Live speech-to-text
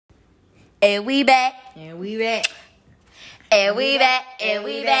And we back. And we back. And we back. And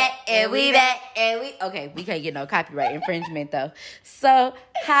we back. And we back. And we... Okay, we can't get no copyright infringement, though. So,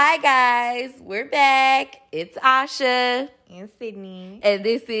 hi, guys. We're back. It's Asha. And Sydney. And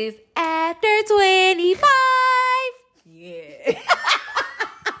this is After 25. Yeah.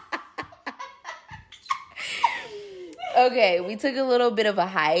 Okay, we took a little bit of a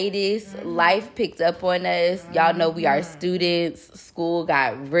hiatus. Life picked up on us. Y'all know we are students. School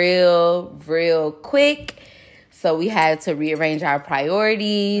got real quick. So we had to rearrange our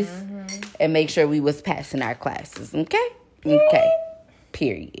priorities and make sure we was passing our classes. Okay? Okay.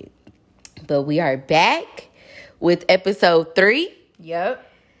 Period. But we are back with episode 3.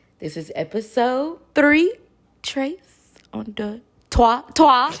 Yep. This is episode 3. Trace on the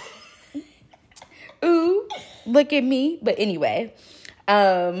toi. Ooh, look at me. But anyway,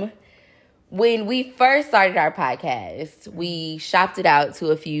 when we first started our podcast, we shopped it out to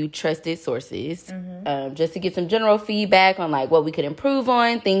a few trusted sources just to get some general feedback on like what we could improve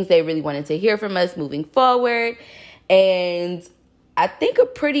on, things they really wanted to hear from us moving forward. And I think a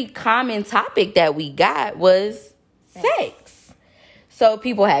pretty common topic that we got was sex. So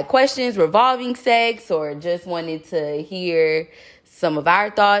people had questions revolving sex or just wanted to hear some of our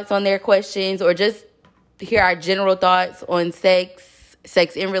thoughts on their questions or just hear our general thoughts on sex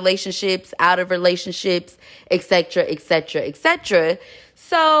in relationships, out of relationships, etc., etc., etc.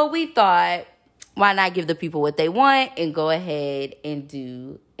 So we thought, why not give the people what they want and go ahead and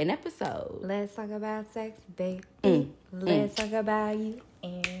do an episode? Let's talk about sex, baby. Let's talk about you.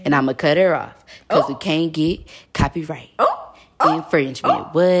 And I'm going to cut her off because we can't get copyright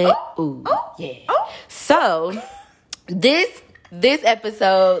infringement. What? Ooh, yeah. So this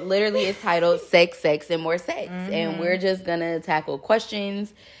episode literally is titled Sex, and More Sex. And we're just going to tackle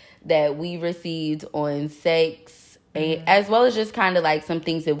questions that we received on sex, and, as well as just kind of like some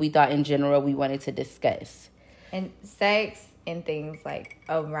things that we thought in general we wanted to discuss. And sex and things like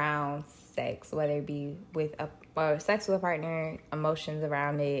around sex, whether it be with or sex with a partner, emotions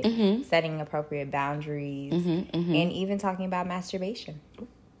around it, setting appropriate boundaries, and even talking about masturbation.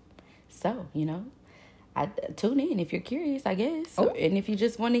 So, tune in if you're curious, I guess. And if you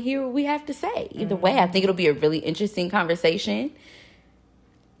just want to hear what we have to say. Either way, I think it'll be a really interesting conversation.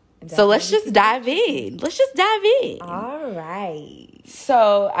 Definitely. So let's just dive in. All right.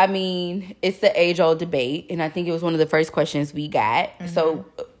 So, I mean, it's the age-old debate, and I think it was one of the first questions we got. So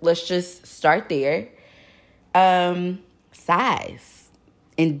let's just start there. Size.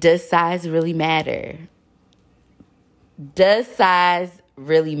 And does size really matter?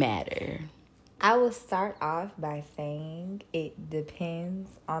 I will start off by saying it depends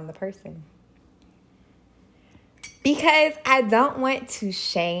on the person. Because I don't want to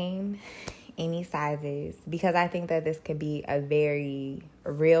shame any sizes, because I think that this could be a very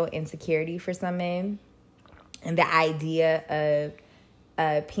real insecurity for some men. And the idea of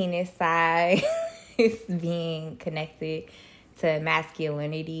a penis size being connected to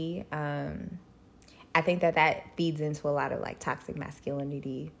masculinity, I think that feeds into a lot of like toxic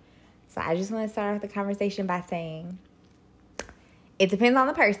masculinity. So I just want to start off the conversation by saying it depends on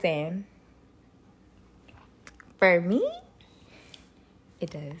the person. For me, it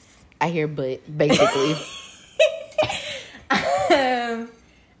does. I hear but, basically.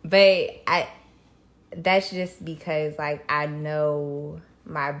 But that's just because like I know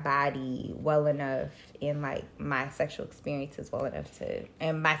my body well enough and like my sexual experiences well enough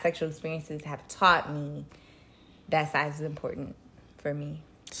and my sexual experiences have taught me that size is important for me.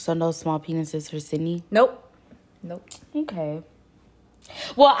 So no small penises for Sydney? Nope. Okay.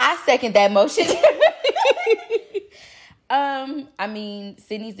 Well, I second that motion. I mean,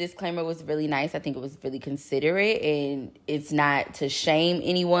 Sydney's disclaimer was really nice. I think it was really considerate, and it's not to shame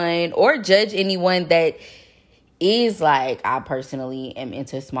anyone or judge anyone that is like, I personally am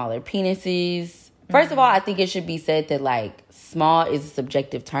into smaller penises. First of all, I think it should be said that like small is a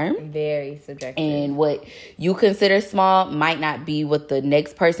subjective term. Very subjective. And what you consider small might not be what the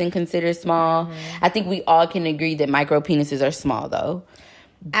next person considers small. I think we all can agree that micro penises are small, though.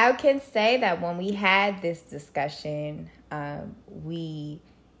 I can say that when we had this discussion, we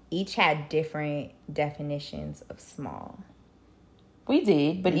each had different definitions of small. We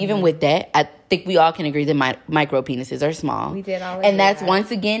did, but even with that, I think we all can agree that micro penises are small. We did all. And that's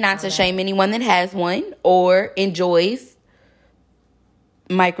once again not to shame anyone that has one or enjoys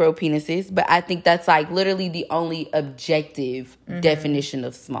micro penises, but I think that's like literally the only objective definition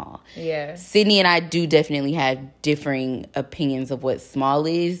of small. Yeah. Sydney and I do definitely have differing opinions of what small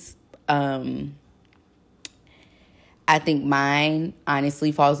is. I think mine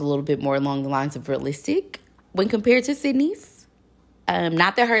honestly falls a little bit more along the lines of realistic when compared to Sydney's.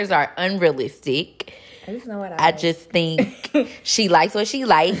 Not that hers are unrealistic. I just know what I just think she likes what she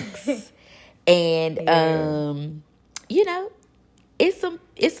likes. And, you know, it's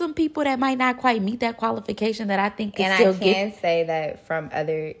some people that might not quite meet that qualification that I think can still get. And I can say that from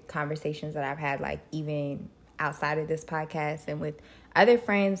other conversations that I've had, like even outside of this podcast and with other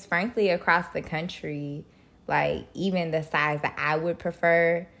friends, frankly, across the country, like even the size that I would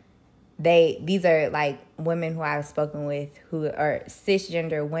prefer, these are like women who I've spoken with who are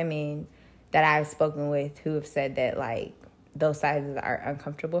cisgender women that I've spoken with who have said that like those sizes are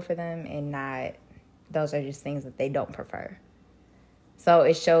uncomfortable for them and not, those are just things that they don't prefer. So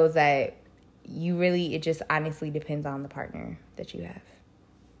it shows that it just honestly depends on the partner that you have.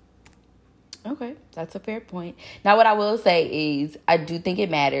 Okay, that's a fair point. Now, what I will say is I do think it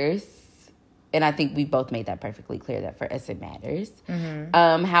matters. And I think we both made that perfectly clear that for us it matters.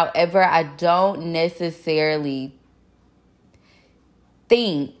 Mm-hmm. However, I don't necessarily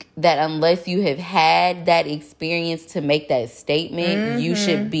think that unless you have had that experience to make that statement, you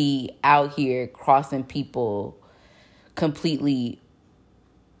should be out here crossing people completely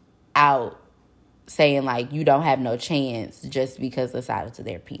out, saying like you don't have no chance just because of the size of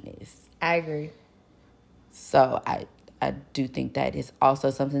their penis. I agree. So I do think that is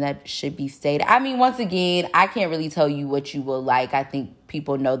also something that should be stated. I mean, once again, I can't really tell you what you will like. I think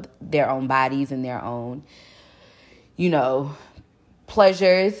people know their own bodies and their own, you know,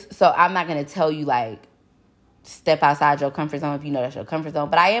 pleasures. So I'm not going to tell you, like, step outside your comfort zone if you know that's your comfort zone.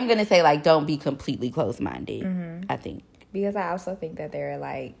 But I am going to say, like, don't be completely closed-minded, I think. Because I also think that there are,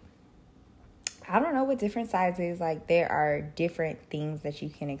 like, I don't know, with different sizes, like, there are different things that you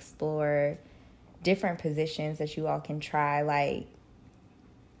can explore, different positions that you all can try. Like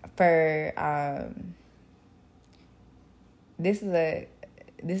for this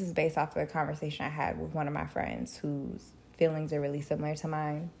is based off of a conversation I had with one of my friends whose feelings are really similar to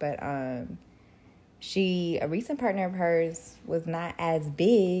mine, but a recent partner of hers was not as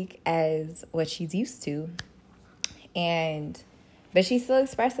big as what she's used to, but she still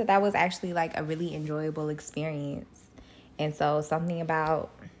expressed that was actually like a really enjoyable experience. And so something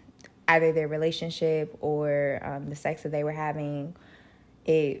about either their relationship or the sex that they were having,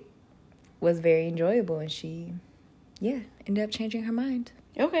 it was very enjoyable, and she, ended up changing her mind.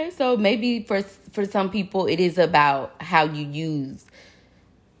 Okay, so maybe for some people, it is about how you use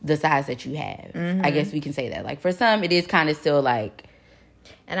the size that you have. I guess we can say that. Like for some, it is kind of still like,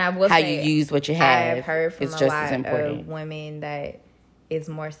 and I will how say, you use what you have. I've heard from is a just lot as important. of women that it's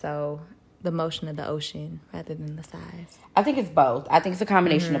more so the motion of the ocean rather than the size. I think it's both. I think it's a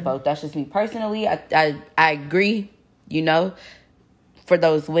combination of both. That's just me personally. I agree, you know, for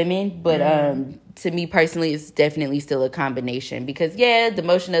those women. But to me personally, it's definitely still a combination. Because, the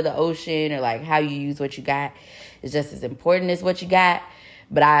motion of the ocean or, like, how you use what you got is just as important as what you got.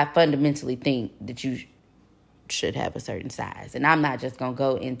 But I fundamentally think that you should have a certain size. And I'm not just going to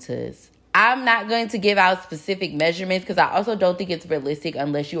go into... I'm not going to give out specific measurements because I also don't think it's realistic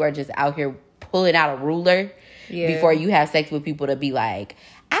unless you are just out here pulling out a ruler before you have sex with people to be like,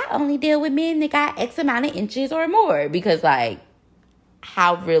 I only deal with men that got X amount of inches or more. Because, like,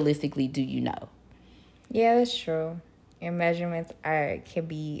 how realistically do you know? Yeah, that's true. Your measurements can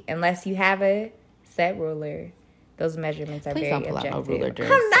be, unless you have a set ruler, those measurements are very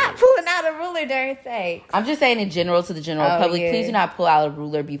objective. I'm not pulling out a ruler during sex. I'm just saying in general to the general public, please do not pull out a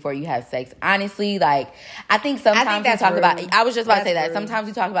ruler before you have sex. Honestly, like, I think sometimes we talk about, I was just about to say that. Sometimes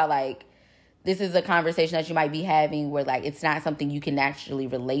we talk about, like, this is a conversation that you might be having where, like, it's not something you can naturally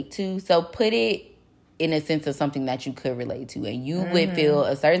relate to. So put it in a sense of something that you could relate to. And you would feel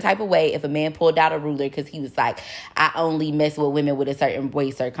a certain type of way if a man pulled out a ruler because he was like, I only mess with women with a certain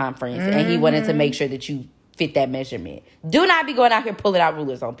waist circumference. And he wanted to make sure that you fit that measurement. Do not be going out here pulling out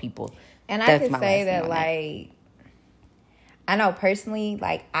rulers on people. And I can say that, like, I know personally,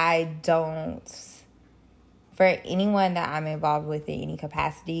 like, I don't, for anyone that I'm involved with in any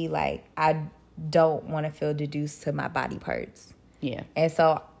capacity, like, I don't want to feel deduced to my body parts. Yeah. And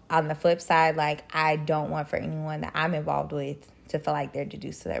so on the flip side, like, I don't want for anyone that I'm involved with to feel like they're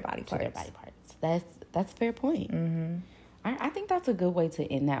deduced to their body parts. That's a fair point. I think that's a good way to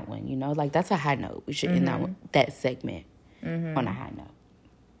end that one, you know? Like, that's a high note. We should end that segment on a high note.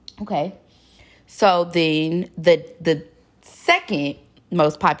 Okay. So then the second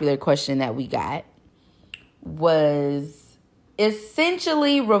most popular question that we got was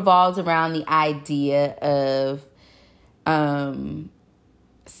essentially revolves around the idea of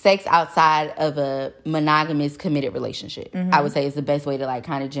sex outside of a monogamous committed relationship. I would say is the best way to, like,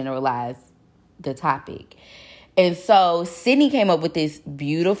 kind of generalize the topic. And so Sydney came up with this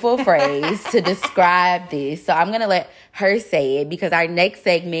beautiful phrase to describe this. So I'm going to let her say it because our next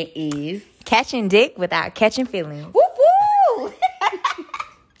segment is catching dick without catching feelings. Woo-woo!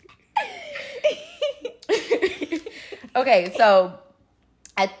 Okay, so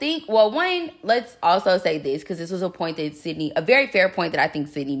I think, well, one, let's also say this because this was a point that a very fair point that I think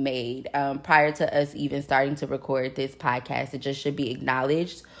Sydney made prior to us even starting to record this podcast. It just should be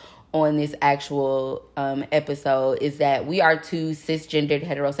acknowledged on this actual episode is that we are two cisgendered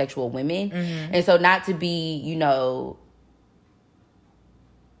heterosexual women. Mm-hmm. And so not to be,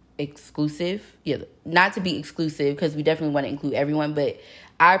 exclusive. Yeah, not to be exclusive because we definitely want to include everyone, but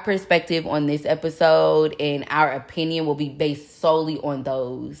our perspective on this episode and our opinion will be based solely on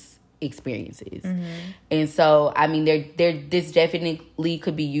those experiences. Mm-hmm. And so, I mean, this definitely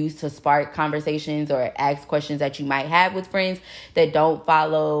could be used to spark conversations or ask questions that you might have with friends that don't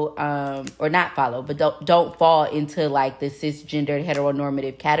follow, or not follow, but don't fall into like the cisgendered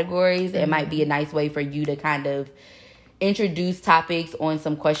heteronormative categories. Mm-hmm. It might be a nice way for you to kind of introduce topics on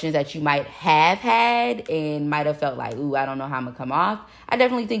some questions that you might have had and might have felt like, ooh, I don't know how I'm gonna come off. I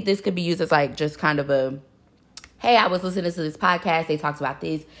definitely think this could be used as like just kind of a, hey, I was listening to this podcast, they talked about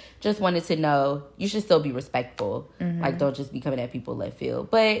this, just wanted to know. You should still be respectful. Mm-hmm. Like, don't just be coming at people left field.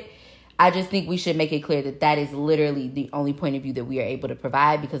 But I just think we should make it clear that is literally the only point of view that we are able to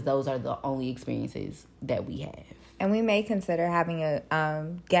provide because those are the only experiences that we have. And we may consider having a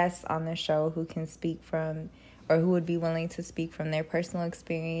guest on the show who can speak from, or who would be willing to speak from their personal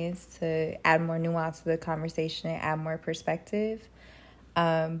experience to add more nuance to the conversation and add more perspective.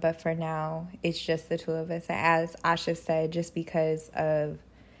 But for now, it's just the two of us. As Asha said, just because of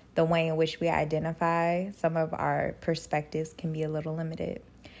the way in which we identify, some of our perspectives can be a little limited.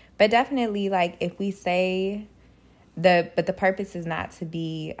 But definitely, like, if we say the purpose is not to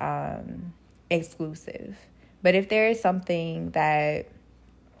be exclusive. But if there is something that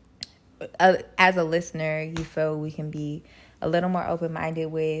as a listener, you feel we can be a little more open-minded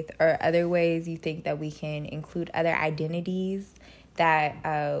with, or other ways you think that we can include other identities that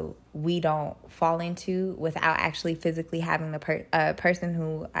we don't fall into without actually physically having the person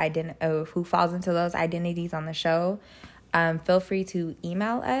who falls into those identities on the show, feel free to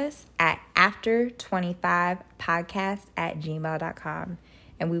email us at after25podcast@gmail.com,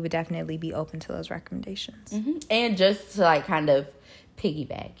 and we would definitely be open to those recommendations. Mm-hmm. And just to like kind of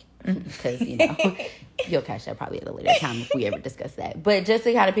piggyback, because you'll catch that probably at a later time if we ever discuss that, but just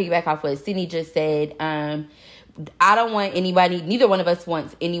to kind of piggyback off what Sydney just said, I don't want neither one of us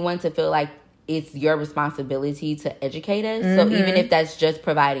wants anyone to feel like it's your responsibility to educate us. Mm-hmm. So even if that's just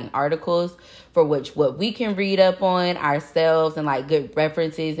providing articles for what we can read up on ourselves and like good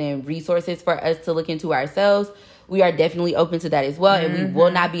references and resources for us to look into ourselves, we are definitely open to that as well. Mm-hmm. And we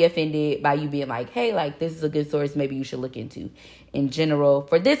will not be offended by you being like, hey, like, this is a good source maybe you should look into in general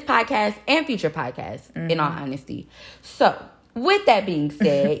for this podcast and future podcasts, in all honesty. So with that being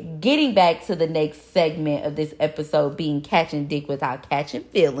said, getting back to the next segment of this episode being catching dick without catching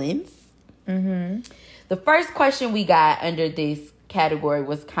feelings. Mm-hmm. The first question we got under this category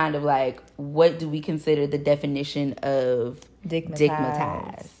was kind of like, what do we consider the definition of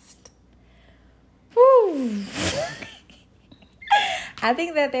dickmatized? I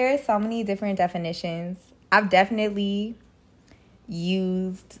think that there are so many different definitions. I've definitely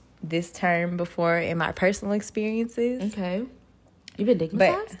used this term before in my personal experiences. Okay. You've been dickmatized?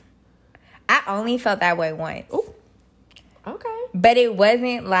 But I only felt that way once. Ooh. Okay. But it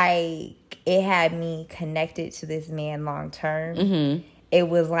wasn't like it had me connected to this man long term. Mm-hmm. It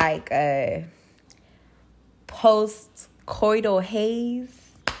was like a post-coital haze.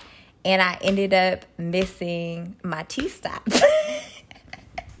 And I ended up missing my T-stop.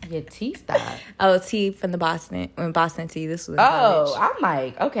 Your T-stop? Oh, T from the Boston Tea. This was in college. I'm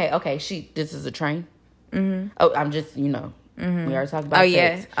like, okay. This is a train? Mm-hmm. Oh, I'm just, Mm-hmm. We already talked about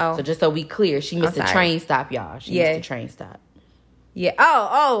sex. Yeah. Oh. So just so we clear, she missed a train stop, y'all. She missed a train stop. Yeah.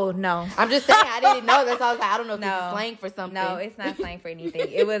 Oh, no. I'm just saying, I didn't know. That's all I was like, I don't know if this is slang for something. No, it's not slang for anything.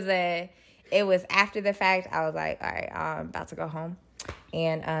 It was after the fact. I was like, all right, I'm about to go home.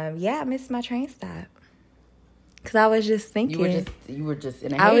 And, I missed my train stop. Because I was just thinking. You were just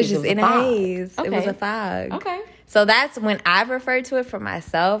in a haze. I was just in a haze. Okay. It was a fog. Okay. So that's when I referred to it for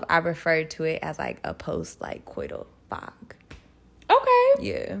myself. I referred to it as like a coital fog. Okay.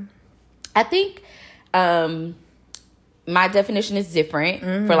 Yeah. I think my definition is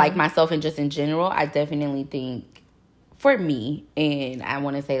different for like myself and just in general. I definitely think for me, and I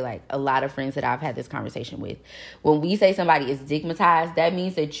want to say like a lot of friends that I've had this conversation with, when we say somebody is stigmatized, that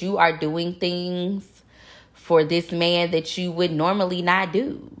means that you are doing things for this man that you would normally not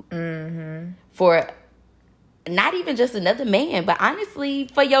do. Mm-hmm. For not even just another man, but honestly,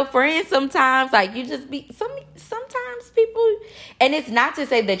 for your friends sometimes, like, you just be, sometimes people, and it's not to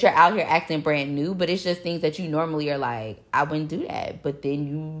say that you're out here acting brand new, but it's just things that you normally are like, I wouldn't do that. But then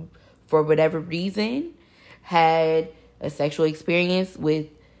you, for whatever reason, had a sexual experience with,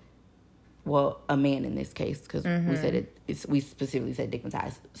 well, a man in this case, because we said we specifically said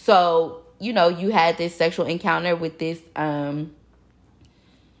stigmatized. So, you know, you had this sexual encounter with this man,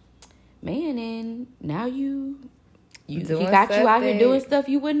 and now he got you out here doing stuff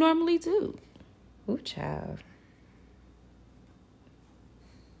you wouldn't normally do. Ooh, child.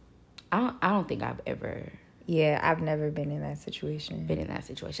 I don't think I've ever. Yeah, I've never been in that situation.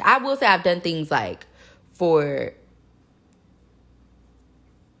 I will say I've done things like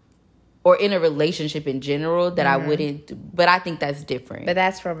or in a relationship in general that I wouldn't do, but I think that's different. But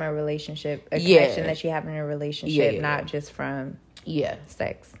that's from a relationship, a connection that you have in a relationship, not just from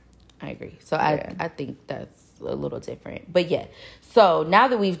sex. I agree. So I think that's a little different. But yeah. So now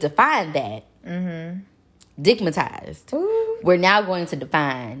that we've defined that, stigmatized, we're now going to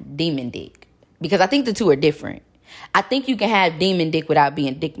define demon dick. Because I think the two are different. I think you can have demon dick without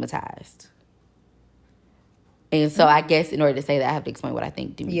being stigmatized. And so I guess in order to say that, I have to explain what I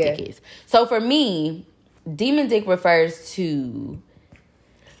think demon dick is. So for me, demon dick refers to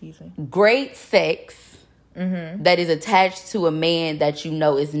great sex that is attached to a man that you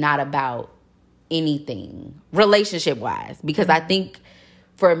know is not about anything relationship-wise. Because I think,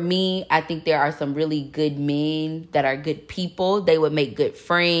 for me, I think there are some really good men that are good people. They would make good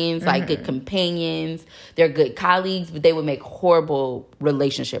friends, like good companions. They're good colleagues, but they would make horrible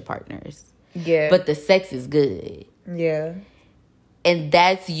relationship partners. Yeah. But the sex is good. Yeah. And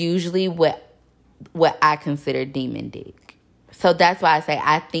that's usually what I consider demon dick. So that's why I say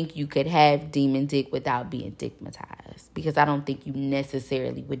I think you could have demon dick without being stigmatized. Because I don't think you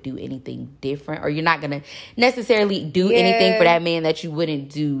necessarily would do anything different. Or you're not going to necessarily do anything for that man that you wouldn't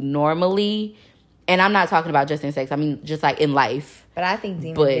do normally. And I'm not talking about just in sex. I mean, just like in life. But I think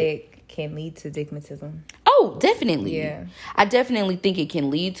demon dick can lead to stigmatism. Oh, definitely. Yeah. I definitely think it can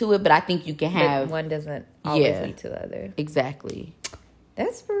lead to it, but I think you can have... But one doesn't always lead to the other. Exactly.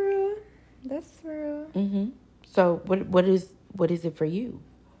 That's for real. Mm-hmm. So what is it for you?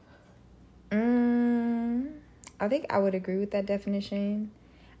 I think I would agree with that definition.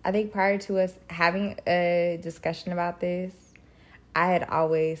 I think prior to us having a discussion about this, I had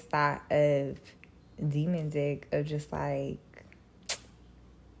always thought of demon dick of just like,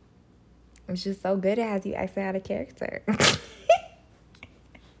 it's just so good it has you acting out of character.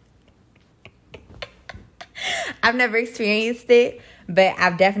 I've never experienced it, but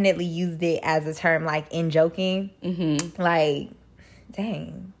I've definitely used it as a term, like, in joking. Mm-hmm. Like,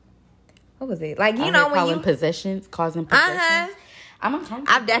 dang. What was it? Like, you know, when you... causing possessions.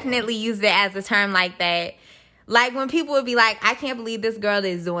 I've definitely used it as a term like that. Like, when people would be like, I can't believe this girl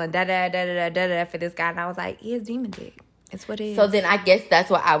is doing da-da-da-da-da-da for this guy. And I was like, he has demon dick. It's what it is. So then I guess that's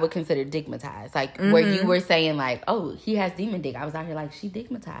what I would consider stigmatized. Like, where you were saying, like, oh, he has demon dick. I was out here like, she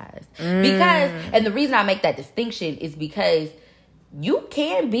stigmatized. Because, and the reason I make that distinction is because you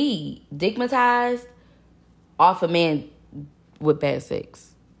can be stigmatized off a man with bad sex.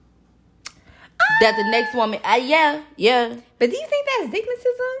 That the next woman, yeah. But do you think that's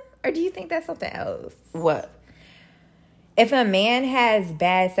stigmatism? Or do you think that's something else? What? If a man has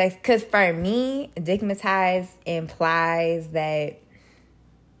bad sex, because for me, stigmatized implies that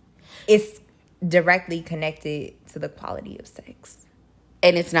it's directly connected to the quality of sex.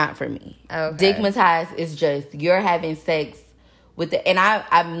 And it's not for me. Okay. Stigmatized is just you're having sex with the, and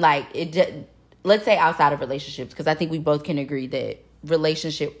I'm like, it just, let's say outside of relationships, because I think we both can agree that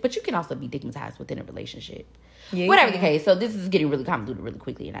relationship, but you can also be stigmatized within a relationship. Yeah, whatever the case. So this is getting really convoluted really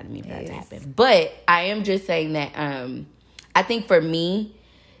quickly, and I didn't mean for that to happen. But I am just saying that I think for me,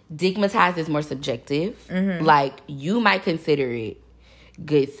 stigmatized is more subjective. Mm-hmm. Like, you might consider it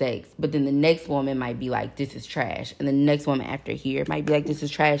good sex, but then the next woman might be like, this is trash. And the next woman after here might be like, this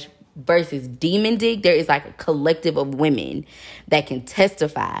is trash. Versus demon dick, there is like a collective of women that can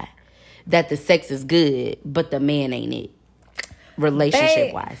testify that the sex is good, but the man ain't it.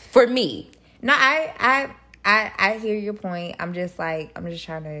 Relationship-wise. For me. No, I hear your point. I'm trying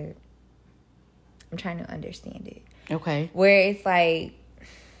to understand it. Okay. Where it's like,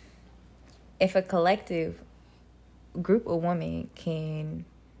 if a collective group of women can,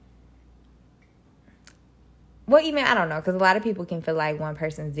 well, even, I don't know, because a lot of people can feel like one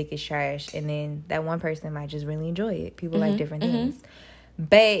person's dick is trash, and then that one person might just really enjoy it. People like different things.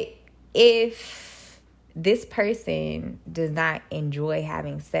 But if this person does not enjoy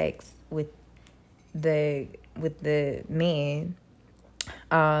having sex with the man,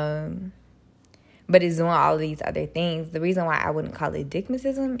 but is doing all of these other things. The reason why I wouldn't call it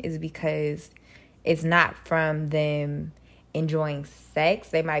dickmatism is because it's not from them enjoying sex.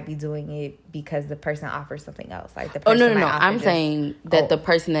 They might be doing it because the person offers something else. Like the person no. I'm saying that the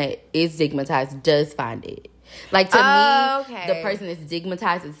person that is stigmatized does find it. Like, to me, the person that's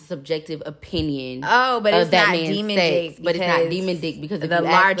stigmatized is a subjective opinion. But it's not demon dick. But it's not demon dick because if the you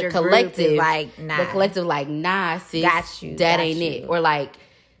larger ask the collective, group is like, nah. The collective like, nah, sis, that ain't it. Or like,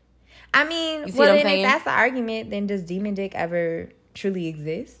 I mean, well, then if that's the argument, then does demon dick ever truly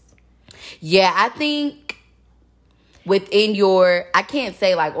exist? Yeah, I think within I can't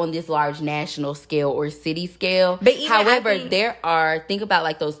say like on this large national scale or city scale. But however, think about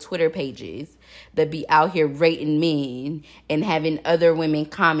like those Twitter pages that be out here rating men and having other women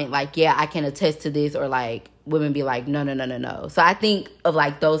comment like, yeah, I can attest to this, or like women be like, no. So I think of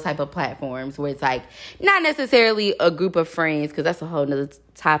like those type of platforms where it's like not necessarily a group of friends, because that's a whole nother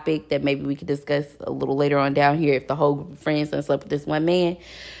topic that maybe we could discuss a little later on down here if the whole group of friends done slept with this one man.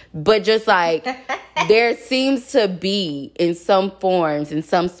 But just like there seems to be in some forms, in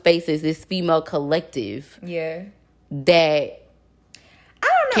some spaces, this female collective that I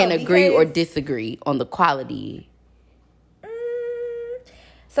don't know, can agree or disagree on the quality.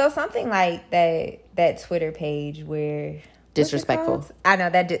 So something like that Twitter page where disrespectful. I know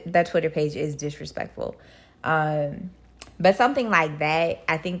that Twitter page is disrespectful. But something like that,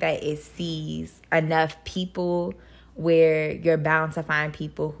 I think that it sees enough people where you're bound to find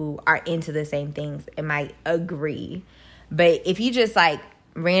people who are into the same things and might agree. But if you just like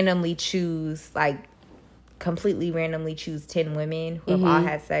completely randomly choose 10 women who have all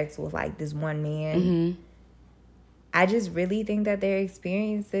had sex with like this one man, I just really think that their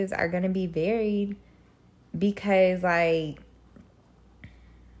experiences are going to be varied because like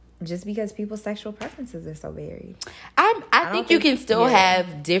just because people's sexual preferences are so varied. I think you can still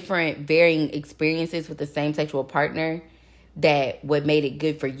have different varying experiences with the same sexual partner, that what made it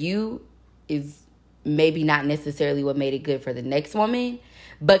good for you is maybe not necessarily what made it good for the next woman.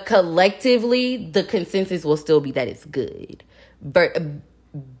 But collectively, the consensus will still be that it's good.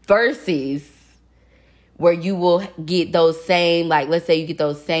 Versus where you will get those same, like, let's say you get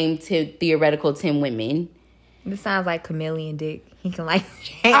those same theoretical 10 women. This sounds like chameleon dick. He can like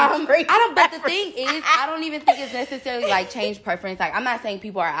change but the thing is, I don't even think it's necessarily like change preference. Like, I'm not saying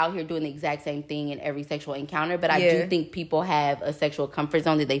people are out here doing the exact same thing in every sexual encounter, but I do think people have a sexual comfort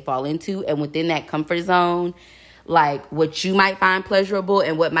zone that they fall into. And within that comfort zone, like what you might find pleasurable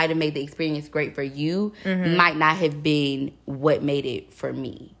and what might have made the experience great for you might not have been what made it for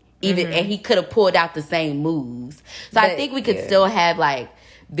me. And he could have pulled out the same moves. So I think we could still have like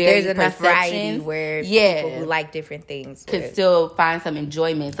there's enough variety where people who like different things could still find some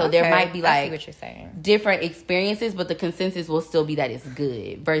enjoyment. So there might be like what you're saying. Different experiences, but the consensus will still be that it's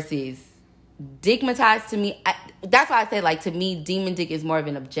good. Versus stigmatized, to me, that's why I say like, to me, demon dick is more of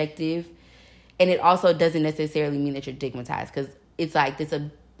an objective. And it also doesn't necessarily mean that you're stigmatized, because it's like this a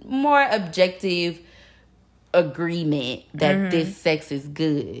more objective agreement that this sex is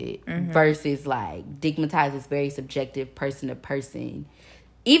good versus like stigmatized is very subjective, person to person.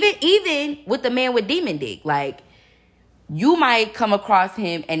 Even with the man with demon dick, like you might come across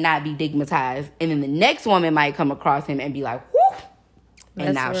him and not be stigmatized, and then the next woman might come across him and be like, whoo,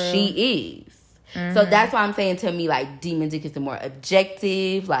 and now she is. So that's why I'm saying, to me, like demon dick is the more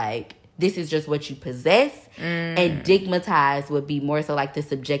objective, like this is just what you possess. And stigmatized would be more so like the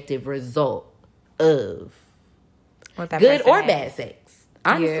subjective result of good or bad sex,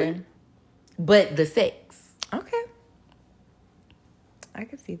 honestly. But the sex. Okay. I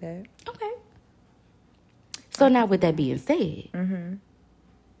can see that. Okay. So now with that being said,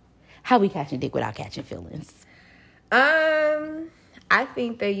 how we catching dick without catching feelings? I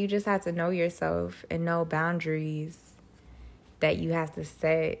think that you just have to know yourself and know boundaries that you have to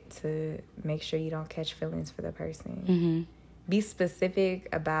set to make sure you don't catch feelings for the person. Be specific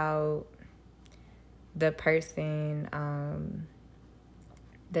about the person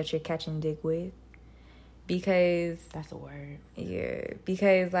that you're catching dick with, because that's a word. Yeah,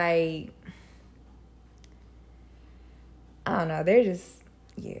 because like I don't know, they're just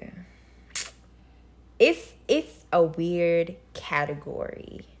it's a weird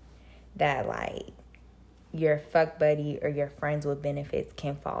category that like your fuck buddy or your friends with benefits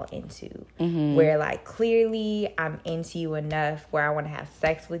can fall into, where like clearly I'm into you enough where I want to have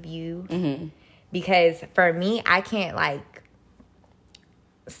sex with you, because for me, I can't like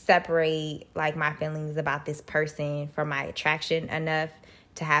separate like my feelings about this person from my attraction enough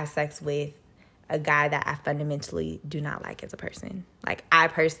to have sex with a guy that I fundamentally do not like as a person. Like I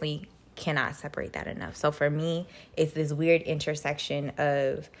personally cannot separate that enough. So for me, it's this weird intersection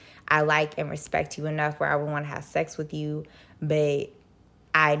of I like and respect you enough where I would want to have sex with you, but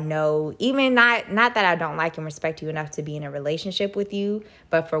I know, even not that I don't like and respect you enough to be in a relationship with you,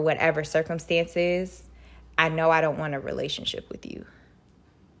 but for whatever circumstances, I know I don't want a relationship with you.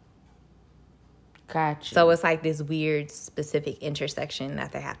 Gotcha. So it's like this weird specific intersection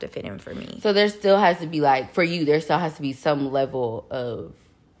that they have to fit in for me. So there still has to be, like, for you, there still has to be some level of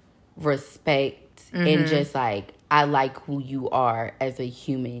respect and just, like, I like who you are as a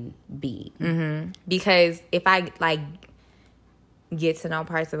human being. Because if I, like, get to know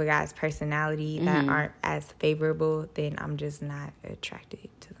parts of a guy's personality that aren't as favorable, then I'm just not attracted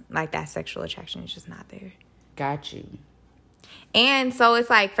to them. Like, that sexual attraction is just not there. Got you. And so it's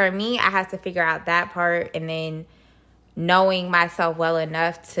like, for me, I have to figure out that part, and then knowing myself well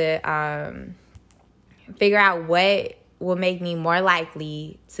enough to figure out what will make me more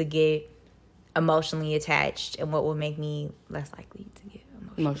likely to get emotionally attached and what will make me less likely to get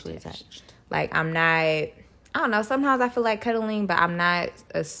emotionally attached. Like, I'm not, I don't know, sometimes I feel like cuddling, but I'm not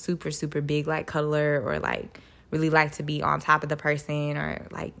a super, super big, like, cuddler or, like, really like to be on top of the person or,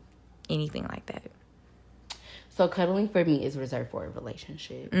 like, anything like that. So cuddling for me is reserved for a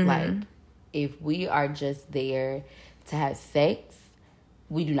relationship. Like, if we are just there to have sex,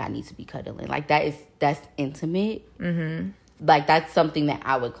 we do not need to be cuddling. Like, that's intimate. Like, that's something that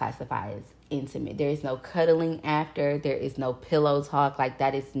I would classify as intimate. There is no cuddling after. There is no pillow talk. Like,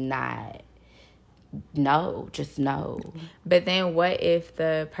 that is not... No, just no. But then what if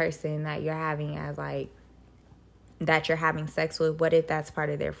the person that you're having as, like, that you're having sex with, what if that's part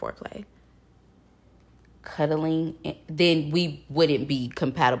of their foreplay? Cuddling, then we wouldn't be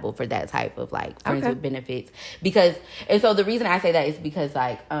compatible for that type of, like, friends with benefits. Because, and so the reason I say that is because,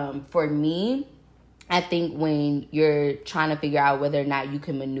 like, for me, I think when you're trying to figure out whether or not you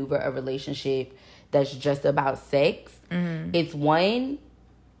can maneuver a relationship that's just about sex, it's one,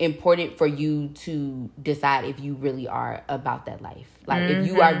 important for you to decide if you really are about that life. Like, if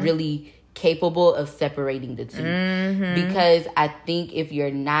you are really capable of separating the two. Because I think if you're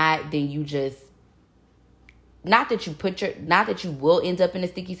not, then you just, not that you will end up in a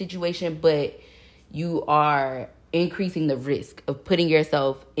sticky situation, but you are increasing the risk of putting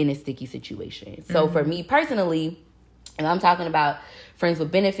yourself in a sticky situation. So for me personally, if I'm talking about friends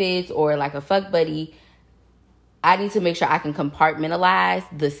with benefits or like a fuck buddy, I need to make sure I can compartmentalize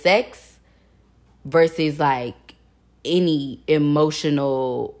the sex versus, like, any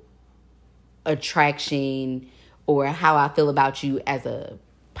emotional attraction or how I feel about you as a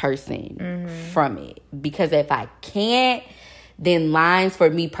person from it. Because if I can't, then lines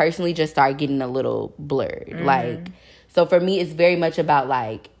for me personally just start getting a little blurred. Like, so for me, it's very much about,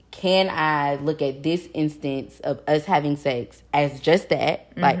 like, can I look at this instance of us having sex as just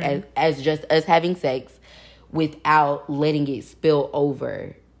that, like, as just us having sex, without letting it spill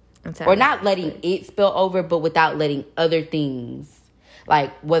over. Or not letting it spill over, but without letting other things, like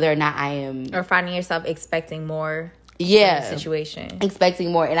whether or not I am... Or finding yourself expecting more yeah, situation.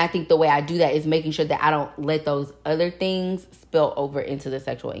 Expecting more. And I think the way I do that is making sure that I don't let those other things spill over into the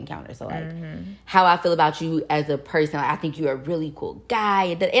sexual encounter. So, like, how I feel about you as a person, like, I think you're a really cool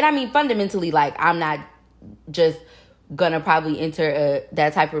guy. And I mean, fundamentally, like, I'm not just gonna probably enter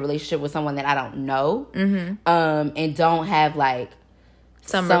that type of relationship with someone that I don't know. And don't have, like,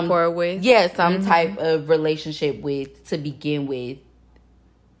 some rapport with. Yeah, some type of relationship with to begin with.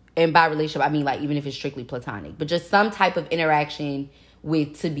 And by relationship, I mean, like, even if it's strictly platonic, but just some type of interaction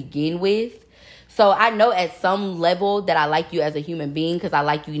with to begin with. So I know at some level that I like you as a human being because I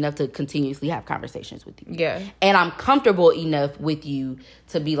like you enough to continuously have conversations with you. Yeah. And I'm comfortable enough with you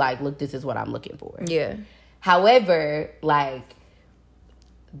to be like, look, this is what I'm looking for. Yeah. However, like,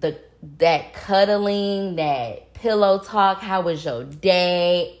 that cuddling, that pillow talk, how was your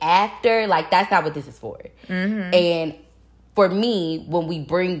day after, like, that's not what this is for. And for me, when we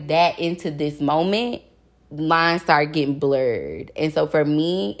bring that into this moment, lines start getting blurred. And so for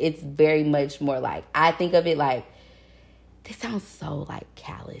me, it's very much more like, I think of it like, this sounds so, like,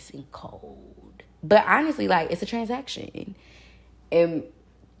 callous and cold. But honestly, like, it's a transaction. And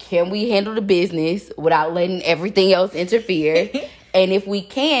can we handle the business without letting everything else interfere? And if we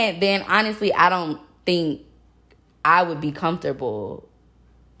can't, then honestly, I don't think I would be comfortable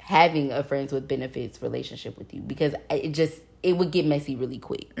having a friends with benefits relationship with you, because it would get messy really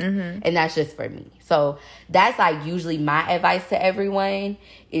quick. And that's just for me. So that's, like, usually my advice to everyone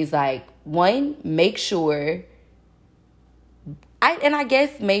is, like, one, make sure I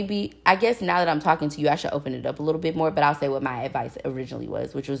guess now that I'm talking to you, I should open it up a little bit more, but I'll say what my advice originally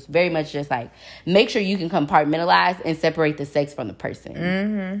was, which was very much just like, make sure you can compartmentalize and separate the sex from the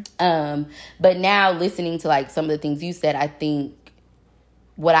person. But now listening to like some of the things you said, I think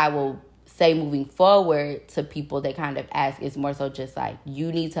what I will say moving forward to people that kind of ask is more so just like,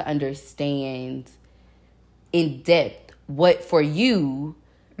 you need to understand in depth what for you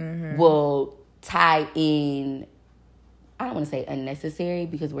will tie in. I don't want to say unnecessary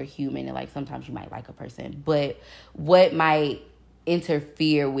because we're human and like sometimes you might like a person, but what might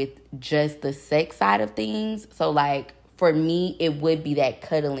interfere with just the sex side of things. So like for me, it would be that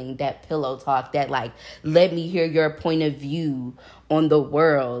cuddling, that pillow talk, that like, let me hear your point of view on the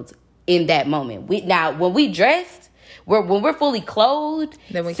world in that moment. Now, when we dressed, when we're fully clothed,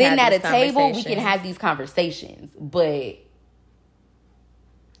 sitting at a table, we can have these conversations. But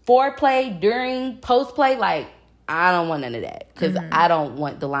foreplay, during, post-play, like, I don't want none of that because I don't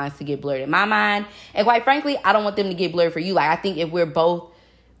want the lines to get blurred in my mind. And quite frankly, I don't want them to get blurred for you. Like, I think if we're both,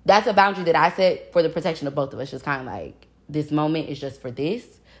 that's a boundary that I set for the protection of both of us. Just kind of like, this moment is just for this.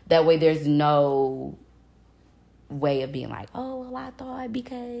 That way there's no way of being like, oh, well, I thought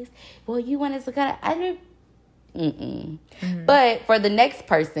because, well, you wanted to cut it. But for the next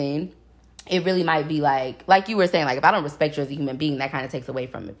person, it really might be like you were saying, like, if I don't respect you as a human being, that kind of takes away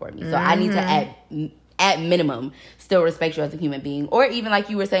from it for me. So I need to at minimum, still respect you as a human being. Or even like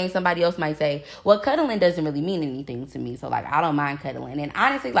you were saying, somebody else might say, well, cuddling doesn't really mean anything to me. So, like, I don't mind cuddling. And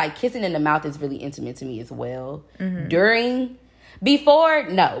honestly, like, kissing in the mouth is really intimate to me as well. Before,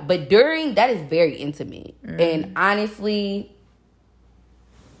 no. But during, that is very intimate. And honestly,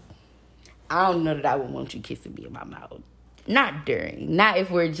 I don't know that I would want you kissing me in my mouth. Not during. Not if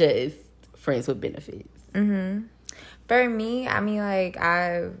we're just friends with benefits. For me, I mean, like,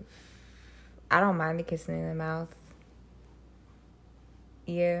 I don't mind the kissing in the mouth.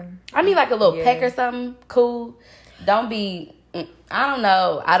 Yeah. I mean, like a little peck or something. Cool. Don't be... I don't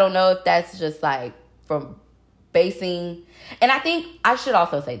know. I don't know if that's just like from basing... And I think I should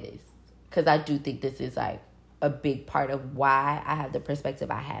also say this, because I do think this is like a big part of why I have the perspective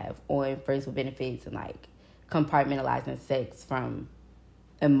I have on friends with benefits and like compartmentalizing sex from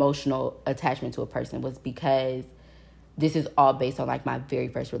emotional attachment to a person, was because this is all based on like my very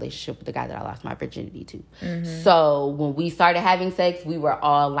first relationship with the guy that I lost my virginity to. So when we started having sex, we were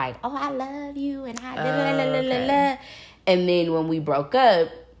all like, oh, I love you, and I And then when we broke up,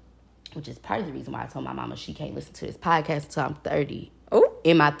 which is part of the reason why I told my mama she can't listen to this podcast until I'm 30.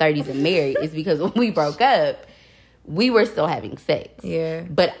 In my 30s and married, is because when we broke up, we were still having sex. Yeah.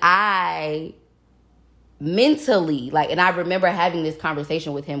 But I mentally, like, and I remember having this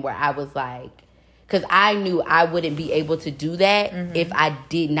conversation with him where I was like, because I knew I wouldn't be able to do that if I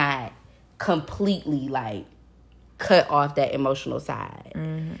did not completely, like, cut off that emotional side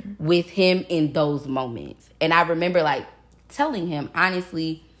with him in those moments. And I remember, like, telling him,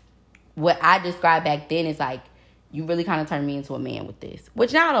 honestly, what I described back then is, like, you really kind of turned me into a man with this.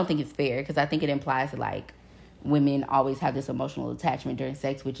 Which now I don't think it's fair, because I think it implies that, like, women always have this emotional attachment during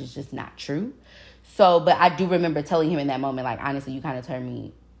sex, which is just not true. So, but I do remember telling him in that moment, like, honestly, you kind of turned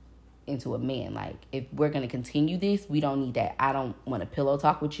me into a man. Like, if we're going to continue this, we don't need that. I don't want to pillow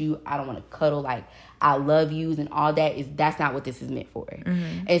talk with you. I don't want to cuddle, like, I love yous and all that. That's not what this is meant for.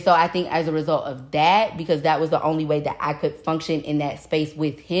 And so I think as a result of that, because that was the only way that I could function in that space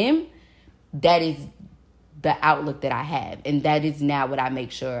with him, that is the outlook that I have. And that is now what I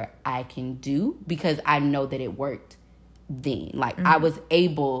make sure I can do, because I know that it worked then. Like, I was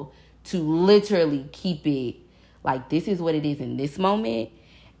able to literally keep it like, this is what it is in this moment.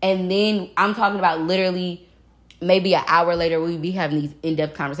 And then I'm talking about literally maybe an hour later, we'd be having these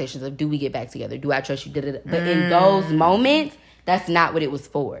in-depth conversations of, do we get back together? Do I trust you? But in those moments, that's not what it was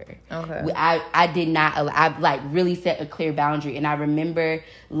for. Okay. I did not, I like really set a clear boundary. And I remember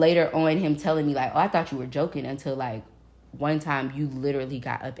later on him telling me like, oh, I thought you were joking, until like one time you literally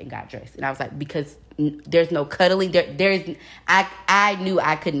got up and got dressed. And I was like, because there's no cuddling. I knew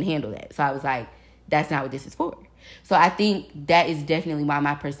I couldn't handle that. So I was like, that's not what this is for. So I think that is definitely why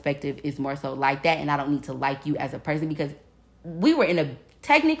my perspective is more so like that. And I don't need to like you as a person, because we were in a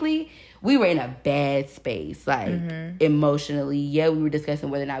bad space, like emotionally. Yeah, we were discussing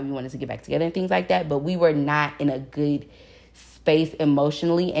whether or not we wanted to get back together and things like that, but we were not in a good space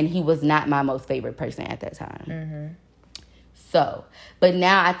emotionally, and he was not my most favorite person at that time. So, but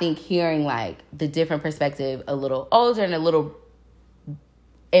now I think hearing like the different perspective, a little older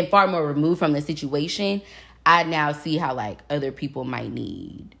and far more removed from the situation, I now see how like other people might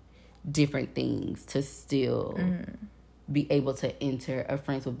need different things to still be able to enter a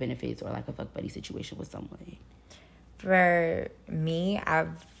friends with benefits or like a fuck buddy situation with someone. For me,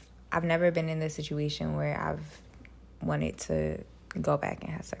 I've never been in this situation where I've wanted to go back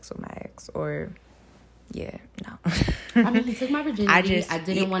and have sex with my ex, or no. I mean, he took my virginity. I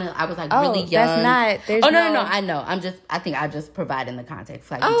didn't want to. I was like really young. That's not. No. I know. I think I just providing the context.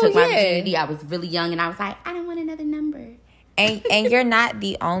 Like, he took my virginity. I was really young, and I was like, I don't want another number. And you're not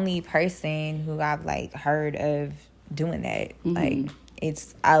the only person who I've like heard of doing that. Mm-hmm. Like,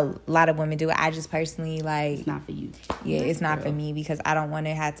 it's a lot of women do it. I just personally like. It's not for you. Yeah, it's not for me because I don't want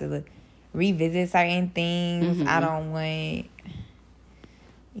to have to revisit certain things. Mm-hmm. I don't want.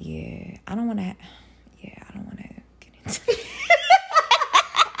 Yeah, I don't want to. I don't want to get into it.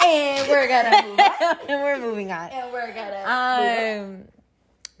 And we're gonna move on. And we're moving on. And we're gonna move on.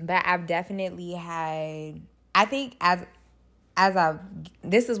 But I've definitely had, I think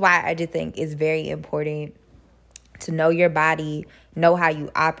this is why I just think it's very important to know your body, know how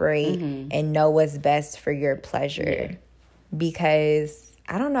you operate, mm-hmm. and know what's best for your pleasure. Yeah. Because,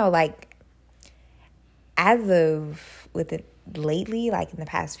 I don't know, like, lately, like in the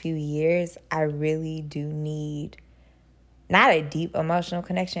past few years, I really do need not a deep emotional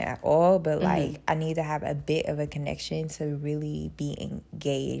connection at all, but like mm-hmm. I need to have a bit of a connection to really be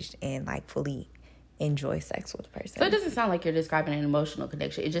engaged and like fully enjoy sex with a person. So it doesn't sound like you're describing an emotional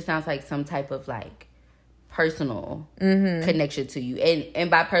connection. It just sounds like some type of like personal mm-hmm. connection to you. And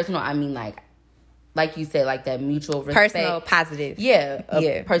by personal, I mean like you said, like that mutual respect. Personal positive.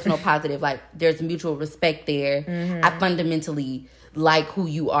 Yeah. Personal positive. Like, there's mutual respect there. Mm-hmm. I fundamentally like who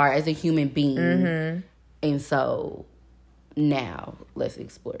you are as a human being. Mm-hmm. And so, now, let's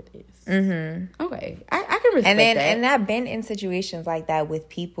explore this. Mm-hmm. Okay. I can respect that. And I've been in situations like that with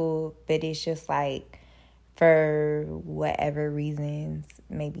people, but it's just like, for whatever reasons,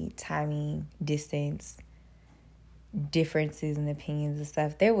 maybe timing, distance, differences in opinions and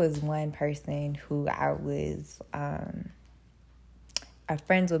stuff. There was one person who I was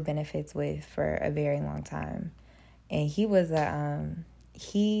friends with benefits with for a very long time, and he was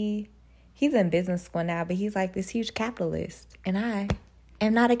he's in business school now, but he's like this huge capitalist, and I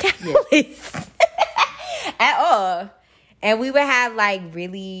am not a capitalist at all. And we would have like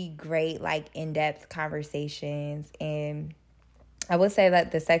really great like in-depth conversations, and I would say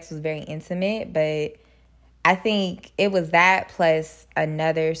that the sex was very intimate, but I think it was that plus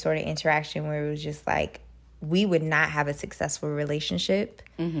another sort of interaction where it was just like, we would not have a successful relationship,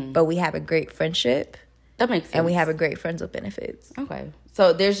 mm-hmm. but we have a great friendship. That makes sense. And we have a great friends with benefits. Okay.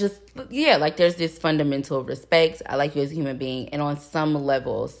 So there's just, like there's this fundamental respect. I like you as a human being. And on some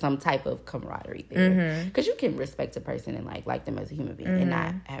level, some type of camaraderie there. Because you can respect a person and like them as a human being mm-hmm. and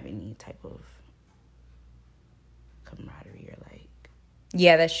not have any type of camaraderie or like.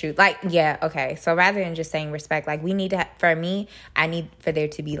 Yeah, that's true. Like, yeah, okay. So rather than just saying respect, like we need to, for me, I need for there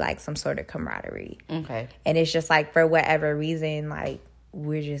to be like some sort of camaraderie. Okay. And it's just like, for whatever reason, like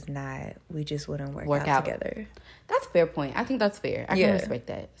we just wouldn't work out together. That's a fair point. I think that's fair. I can respect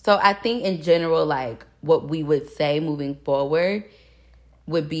that. So I think in general, like what we would say moving forward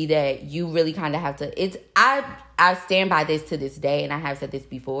would be that you really kind of have to, I stand by this to this day, and I have said this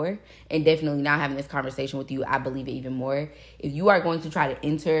before, and definitely now having this conversation with you, I believe it even more. If you are going to try to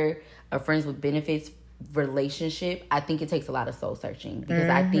enter a friends with benefits relationship, I think it takes a lot of soul searching, because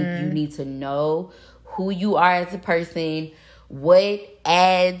mm-hmm. I think you need to know who you are as a person, what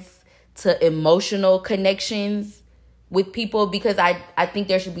adds to emotional connections with people, because I think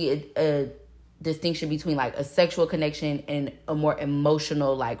there should be a distinction between like a sexual connection and a more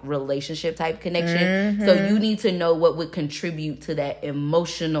emotional like relationship type connection. Mm-hmm. So you need to know what would contribute to that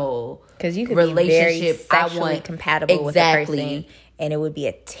emotional because you could relationship. Be very sexually compatible with a person, and it would be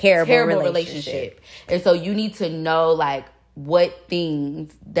a terrible relationship. And so you need to know like what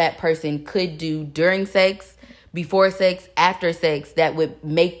things that person could do during sex, before sex, after sex, that would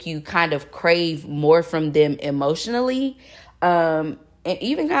make you kind of crave more from them emotionally. And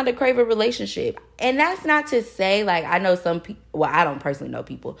even kind of crave a relationship. And that's not to say, like, I know some people, well, I don't personally know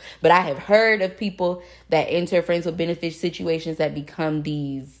people, but I have heard of people that enter friends with benefits situations that become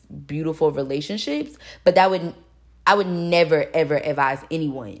these beautiful relationships. But I would never, ever advise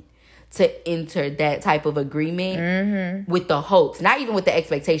anyone to enter that type of agreement mm-hmm. with the hopes, not even with the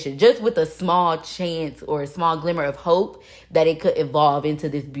expectation, just with a small chance or a small glimmer of hope that it could evolve into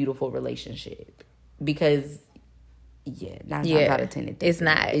this beautiful relationship. Because... not a tenant. It's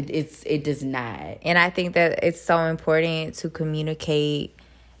not. It does not. And I think that it's so important to communicate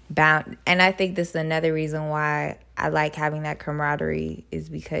and I think this is another reason why I like having that camaraderie, is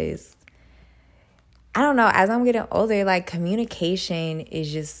because I don't know, as I'm getting older, like communication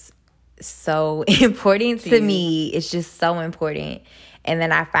is just so important to me. It's just so important. And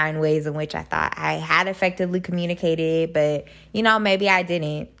then I find ways in which I thought I had effectively communicated, but, you know, maybe I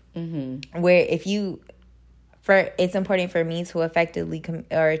didn't. Mm-hmm. Where it's important for me to effectively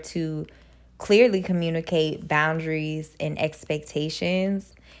to clearly communicate boundaries and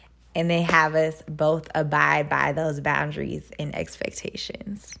expectations, and then have us both abide by those boundaries and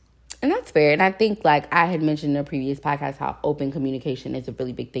expectations. And that's fair. And I think, like I had mentioned in a previous podcast, how open communication is a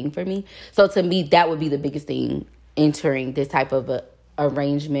really big thing for me. So to me, that would be the biggest thing entering this type of a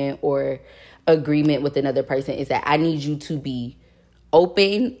arrangement or agreement with another person, is that I need you to be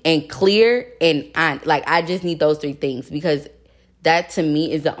open and clear and honest. Like, I just need those three things, because that to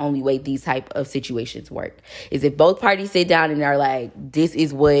me is the only way these type of situations work, is if both parties sit down and are like, this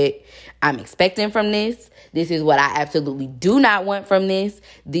is what I'm expecting from this. This is what I absolutely do not want from this.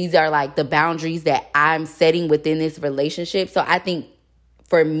 These are like the boundaries that I'm setting within this relationship. So I think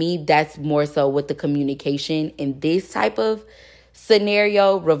for me, that's more so what the communication in this type of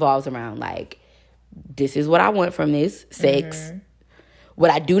scenario revolves around. Like, this is what I want from this, sex. Mm-hmm. What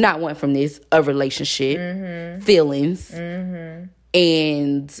I do not want from this, a relationship, mm-hmm. feelings, mm-hmm.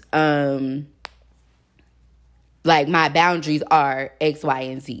 and like my boundaries are X, Y,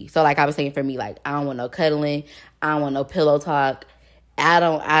 and Z. So like I was saying, for me, like, I don't want no cuddling, I don't want no pillow talk. I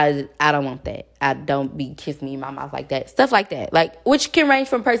don't want that. I don't be kissing me in my mouth like that. Stuff like that. Like, which can range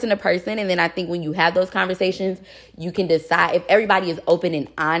from person to person. And then I think when you have those conversations, you can decide if everybody is open and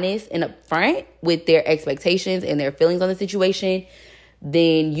honest and upfront with their expectations and their feelings on the situation,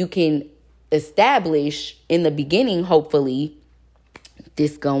 then you can establish in the beginning, hopefully,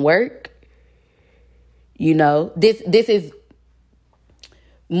 this gonna work. You know, this is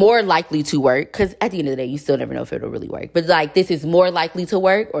more likely to work, because at the end of the day, you still never know if it'll really work. But like, this is more likely to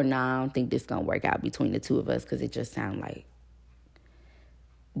work, or nah, I don't think this gonna work out between the two of us, because it just sounds like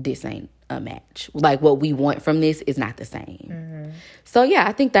this ain't a match. Like, what we want from this is not the same. Mm-hmm. So yeah,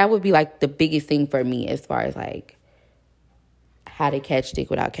 I think that would be like the biggest thing for me as far as like how to catch dick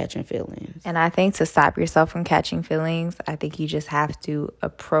without catching feelings. And I think to stop yourself from catching feelings, I think you just have to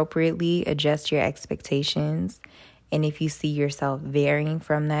appropriately adjust your expectations. And if you see yourself varying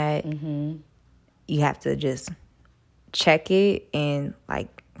from that, mm-hmm. you have to just check it and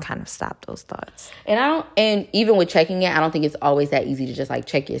like kind of stop those thoughts. And even with checking it, I don't think it's always that easy to just like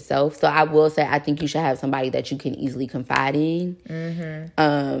check yourself. So I will say, I think you should have somebody that you can easily confide in.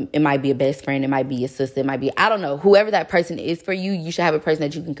 Mm-hmm. It might be a best friend, it might be a sister, it might be, I don't know, whoever that person is for you. You should have a person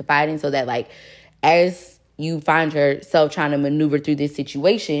that you can confide in, so that like, as you find yourself trying to maneuver through this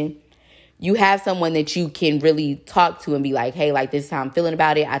situation, you have someone that you can really talk to and be like, hey, like, this is how I'm feeling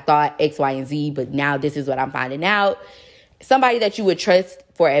about it. I thought X, Y, and Z, but now this is what I'm finding out. Somebody that you would trust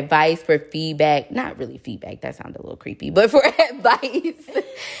for advice, for feedback. Not really feedback. That sounded a little creepy. But for advice.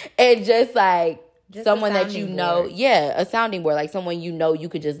 And just like someone that you know. Board. Yeah, a sounding board. Like someone you know you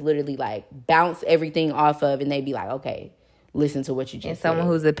could just literally like bounce everything off of, and they'd be like, okay, listen to what you just said. And someone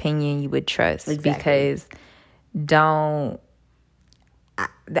whose opinion you would trust. Exactly. Because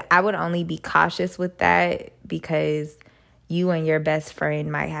I would only be cautious with that, because you and your best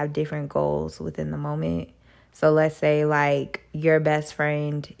friend might have different goals within the moment. So let's say like your best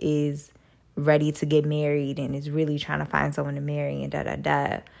friend is ready to get married and is really trying to find someone to marry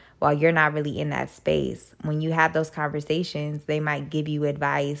and while you're not really in that space. When you have those conversations, they might give you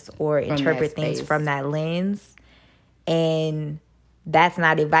advice or interpret things from that lens. And that's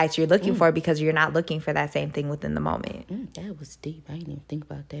not advice you're looking for, because you're not looking for that same thing within the moment. That was deep. I didn't even think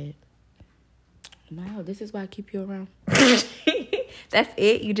about that. Wow, this is why I keep you around. That's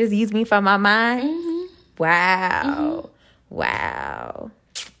it? You just use me for my mind? Mm-hmm. Wow. Mm-hmm. Wow.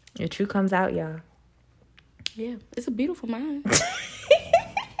 Your truth comes out, y'all. Yeah, it's a beautiful mind.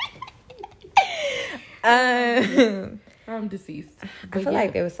 I'm deceased. I feel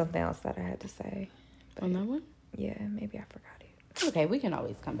like there was something else that I had to say. On that one? Yeah, maybe I forgot it. Okay, we can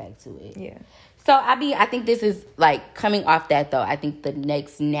always come back to it. Yeah. So, I think this is, like, coming off that, though, I think the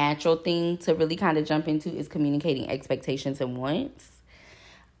next natural thing to really kind of jump into is communicating expectations and wants.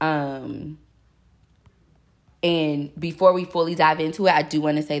 And before we fully dive into it, I do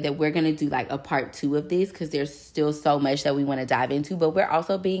want to say that we're going to do, like, a part 2 of this, because there's still so much that we want to dive into. But we're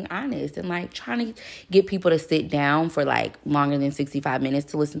also being honest and, like, trying to get people to sit down for, like, longer than 65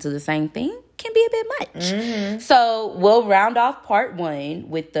 minutes to listen to the same thing can be a bit much. Mm-hmm. So we'll round off part 1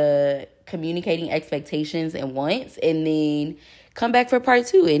 with the communicating expectations and wants, and then come back for part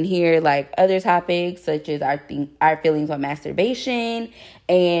 2 and hear like other topics such as our feelings on masturbation,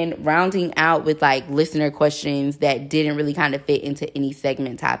 and rounding out with like listener questions that didn't really kind of fit into any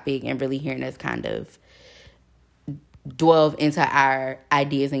segment topic, and really hearing us kind of delve into our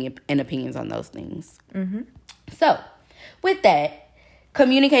ideas and opinions on those things. Mm-hmm. So with that,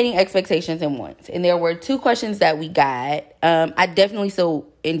 communicating expectations and wants. And there were 2 questions that we got. I definitely still,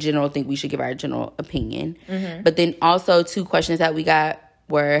 in general, think we should give our general opinion. But then also 2 questions that we got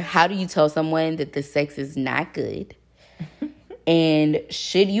were, how do you tell someone that the sex is not good? And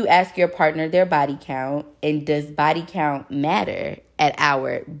should you ask your partner their body count? And does body count matter at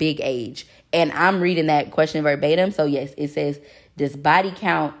our big age? And I'm reading that question verbatim. So yes, it says, does body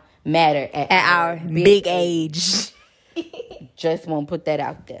count matter at our big age? Just won't put that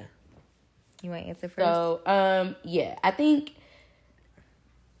out there. You want to answer first? So, yeah, I think,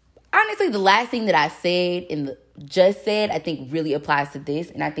 honestly, the last thing that I said I think really applies to this.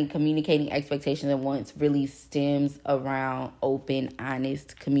 And I think communicating expectations and wants really stems around open,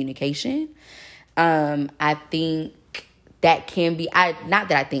 honest communication. I think that can be, I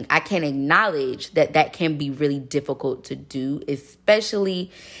can acknowledge that can be really difficult to do,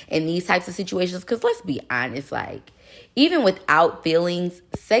 especially in these types of situations. Because let's be honest, like, even without feelings,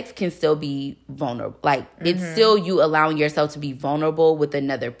 sex can still be vulnerable. Like, it's still you allowing yourself to be vulnerable with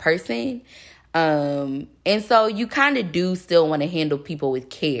another person. And so you kind of do still want to handle people with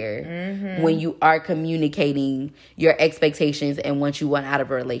care when you are communicating your expectations and what you want out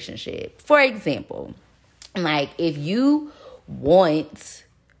of a relationship. For example, like, if you want,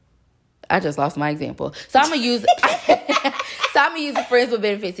 I just lost my example. So I'm going to use, a friends with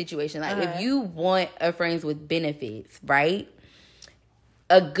benefits situation. Like, if you want a friends with benefits, right?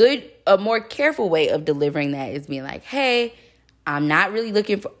 A more careful way of delivering that is being like, hey, I'm not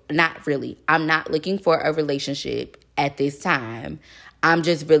looking for a relationship at this time. I'm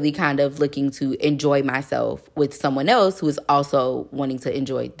just really kind of looking to enjoy myself with someone else who is also wanting to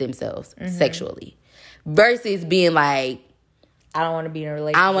enjoy themselves sexually. Versus being like, I don't want to be in a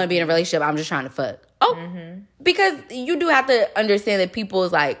relationship. I'm just trying to fuck. Because you do have to understand that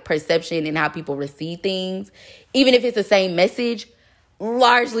people's, like, perception and how people receive things, even if it's the same message,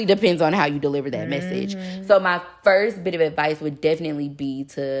 largely depends on how you deliver that message. So my first bit of advice would definitely be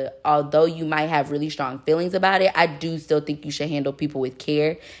to, although you might have really strong feelings about it, I do still think you should handle people with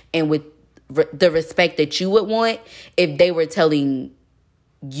care and with the respect that you would want if they were telling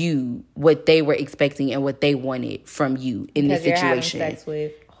you what they were expecting and what they wanted from you in this situation. You're having sex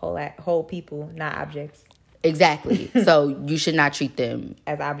with whole people, not objects. Exactly. So you should not treat them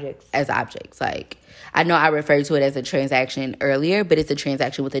as objects. Like, I know I referred to it as a transaction earlier, but it's a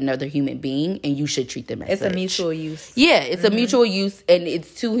transaction with another human being, and you should treat them as such. It's a mutual use. Yeah, it's a mutual use, and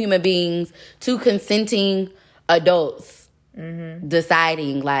it's 2 human beings, 2 consenting adults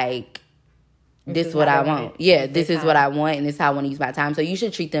deciding, like, this is what I want. Yeah, this is what I want, and this is how I want to use my time. So you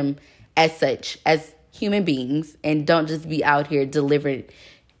should treat them as such, as human beings, and don't just be out here delivering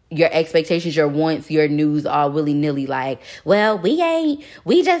your expectations, your wants, your news all willy-nilly, like, well, we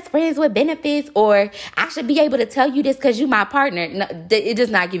just friends with benefits, or I should be able to tell you this because you my partner. No, it does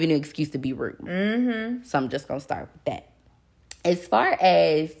not give you an excuse to be rude. So I'm just going to start with that. As far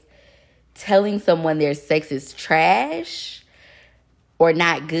as telling someone their sex is trash or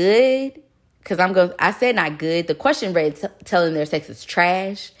not good, because I said not good. The question read telling their sex is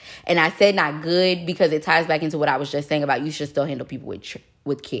trash. And I said not good because it ties back into what I was just saying about you should still handle people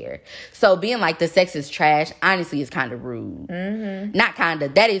with care. So being like the sex is trash, honestly, is kind of rude. Not kind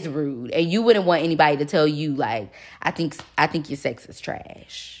of. That is rude. And you wouldn't want anybody to tell you, like, I think your sex is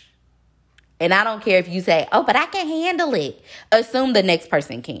trash. And I don't care if you say, oh, but I can handle it. Assume the next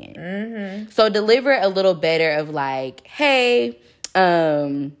person can. So deliver a little better of like, hey,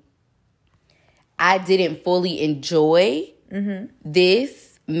 I didn't fully enjoy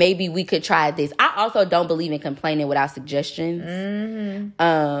this. Maybe we could try this. I also don't believe in complaining without suggestions.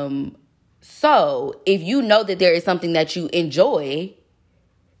 So if you know that there is something that you enjoy,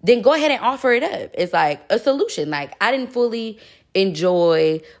 then go ahead and offer it up. It's like a solution. Like, I didn't fully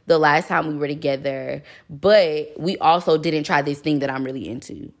enjoy the last time we were together, but we also didn't try this thing that I'm really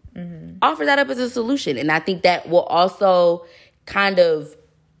into. Offer that up as a solution. And I think that will also kind of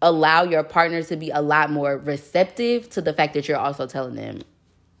allow your partner to be a lot more receptive to the fact that you're also telling them,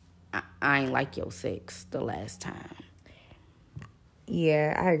 I ain't like your sex the last time.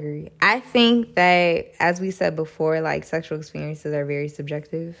 Yeah, I agree. I think that, as we said before, like, sexual experiences are very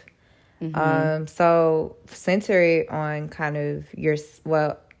subjective. So center it on kind of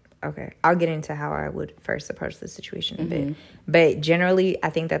okay, I'll get into how I would first approach the situation a bit. But generally,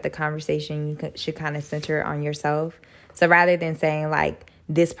 I think that the conversation should kind of center on yourself. So rather than saying, like,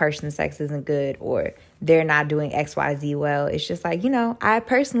 this person's sex isn't good or they're not doing XYZ well, it's just like, I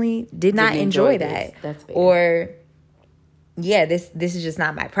personally did not enjoy that. That's fair. Or, yeah, this is just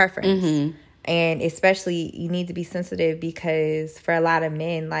not my preference. And especially, you need to be sensitive because for a lot of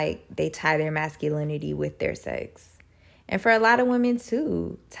men, like, they tie their masculinity with their sex. And for a lot of women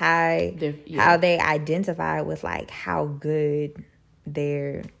too, how they identify with like how good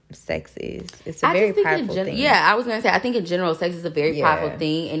their sex is. It's a very powerful thing. Yeah, I was gonna say, I think in general, sex is a very powerful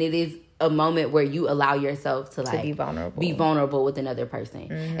thing, and it is a moment where you allow yourself to like be vulnerable with another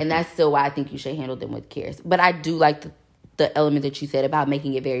person, and that's still why I think you should handle them with care. But I do like the element that you said about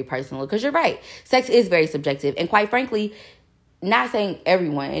making it very personal, because you're right, sex is very subjective, and quite frankly, not saying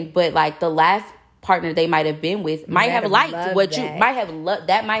everyone, but like the last partner they might have been with might have liked what you might have loved.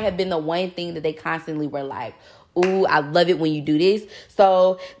 That might have been the one thing that they constantly were like, ooh, I love it when you do this.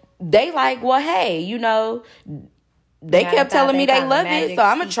 So they like, well, hey, you know, they kept telling me they love it, so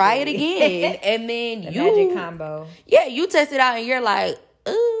I'm gonna try it again. And then the magic combo. Yeah, you test it out and you're like,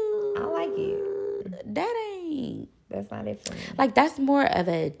 ooh, I like it. That's not it for me. Like, that's more of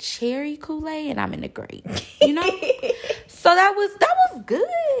a cherry Kool-Aid, and I'm in the grape. You know? So that was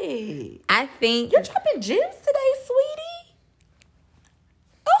good. I think you're dropping gems today, sweetie.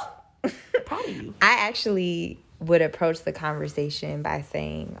 Oh, proud of you. I actually would approach the conversation by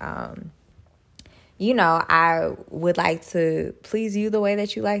saying, you know, I would like to please you the way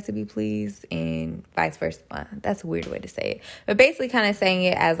that you like to be pleased, and vice versa. That's a weird way to say it. But basically kind of saying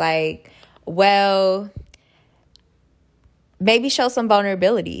it as like, well, maybe show some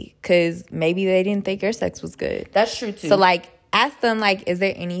vulnerability, because maybe they didn't think your sex was good. That's true too. So like, ask them like, is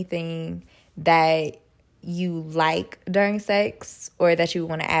there anything that you like during sex or that you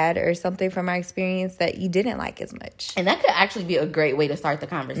want to add or something from our experience that you didn't like as much? And that could actually be a great way to start the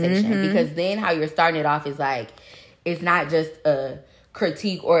conversation, because then how you're starting it off is like, it's not just a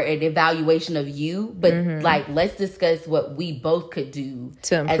critique or an evaluation of you, but like, let's discuss what we both could do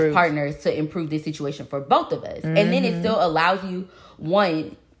as partners to improve this situation for both of us. And then it still allows you,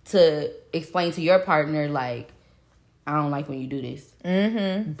 one, to explain to your partner like, I don't like when you do this.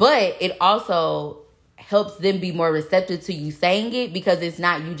 But it also helps them be more receptive to you saying it, because it's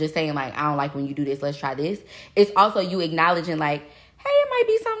not you just saying like, I don't like when you do this, let's try this. It's also you acknowledging like, hey, it might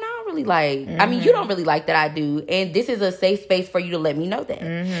be something I don't really like. I mean, you don't really like that I do, and this is a safe space for you to let me know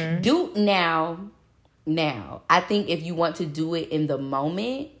that. Do now, I think if you want to do it in the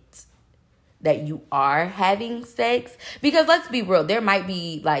moment that you are having sex, because let's be real, there might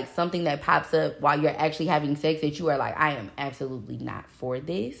be like something that pops up while you're actually having sex that you are like, I am absolutely not for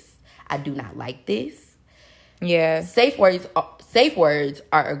this. I do not like this. Yeah. Safe words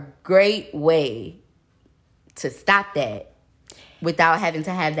are a great way to stop that without having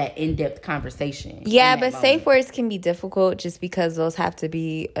to have that in-depth conversation. Yeah, but safe words can be difficult just because those have to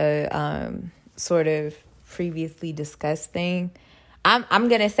be a sort of previously discussed thing. I'm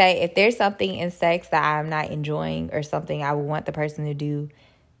going to say, if there's something in sex that I'm not enjoying or something I would want the person to do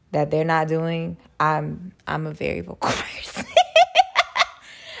that they're not doing, I'm a very vocal person.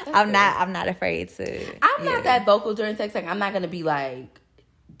 I'm not afraid to. I'm not that vocal during sex. Like, I'm not going to be like,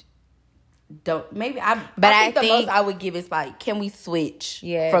 don't, maybe I think the most I would give is like, can we switch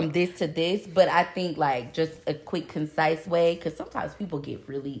from this to this? But I think like just a quick, concise way, because sometimes people get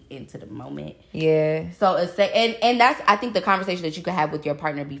really into the moment. Yeah. So and that's, I think the conversation that you could have with your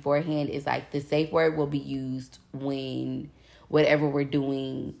partner beforehand is like, the safe word will be used when whatever we're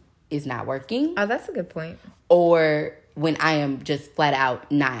doing is not working. Oh, that's a good point. Or when I am just flat out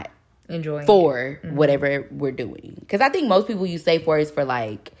not enjoying for whatever we're doing. Because I think most people use safe words for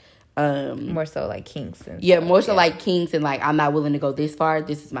like, more so like kinks and like kinks and like, I'm not willing to go this far,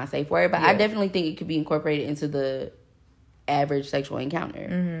 this is my safe word. But I definitely think it could be incorporated into the average sexual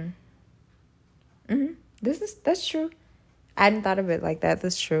encounter. That's true. I hadn't thought of it like that.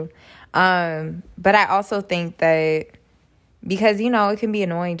 That's true. But I also think that, because, you know, it can be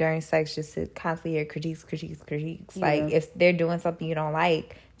annoying during sex just to constantly hear critiques. Like, if they're doing something you don't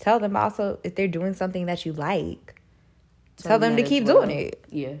like, tell them. Also, if they're doing something that you like, tell them to keep doing it.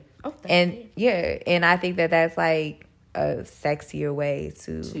 Yeah. Oh, and I think that that's like a sexier way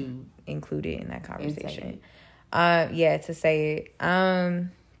to include it in that conversation. To say it.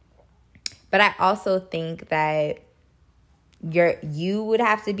 But I also think that you would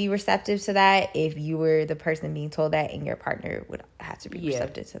have to be receptive to that if you were the person being told that, and your partner would have to be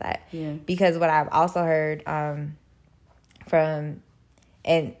receptive to that. Yeah. Because what I've also heard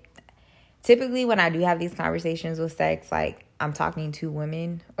and typically when I do have these conversations with sex, like, I'm talking to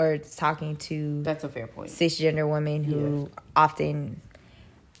women or talking to, that's a fair point, cisgender women who often,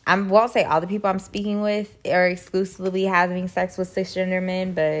 I won't say all the people I'm speaking with are exclusively having sex with cisgender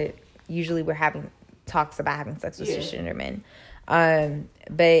men, but usually we're having talks about having sex with cisgender men.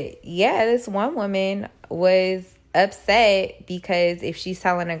 But yeah, this one woman was upset because if she's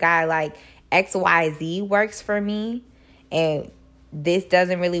telling a guy like, XYZ works for me and this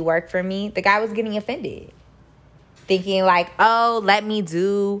doesn't really work for me, the guy was getting offended. thinking like, oh, let me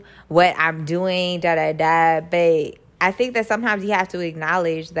do what I'm doing, da-da-da. But I think that sometimes you have to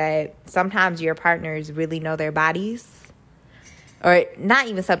acknowledge that sometimes your partners really know their bodies. Or not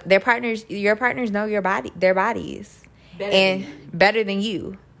even some, your partners know their bodies. Better than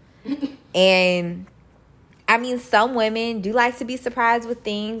you. And I mean, some women do like to be surprised with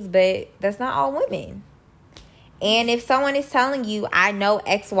things, but that's not all women. And if someone is telling you, I know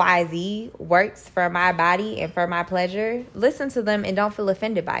XYZ works for my body and for my pleasure, listen to them and don't feel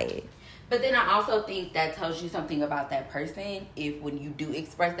offended by it. But then I also think that tells you something about that person if when you do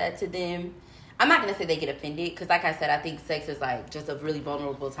express that to them. I'm not going to say they get offended because, like I said, I think sex is like just a really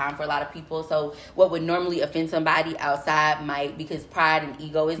vulnerable time for a lot of people. So what would normally offend somebody outside might, because pride and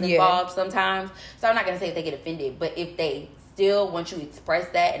ego is involved sometimes. So I'm not going to say if they get offended. But if they still want you to express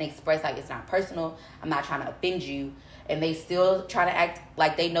that and express like it's not personal, I'm not trying to offend you, and they still try to act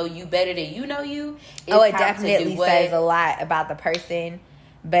like they know you better than you know you. It definitely says a lot about the person.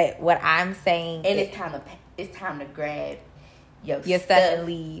 But what I'm saying... And it's time to grab your stuff and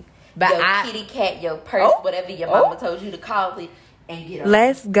leave. But your kitty cat, your purse, whatever your mama told you to call it, and get on.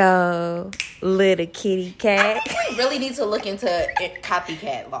 Let's go, little kitty cat. I think we really need to look into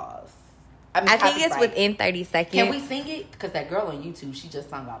copycat laws. I think it's within 30 seconds. Can we sing it? Because that girl on YouTube, she just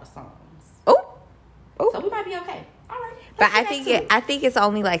sung all the songs. Oh. So we might be okay. All right. But I think it's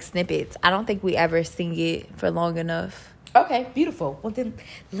only like snippets. I don't think we ever sing it for long enough. Okay, beautiful. Well then,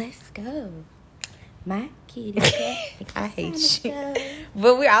 let's go. My kitty cat. I hate you.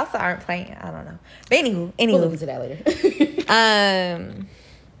 But we also aren't playing. I don't know. But anywho. We'll look into that later.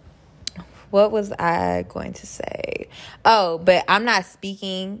 What was I going to say? Oh, but I'm not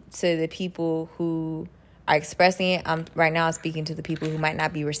speaking to the people who are expressing it. Right now I'm speaking to the people who might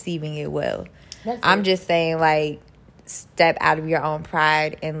not be receiving it well. I'm just saying, like, step out of your own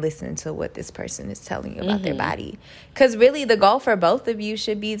pride and listen to what this person is telling you about their body. Because really the goal for both of you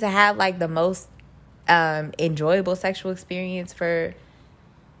should be to have, like, the most enjoyable sexual experience for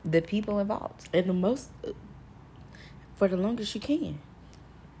the people involved. And the most, for the longest you can.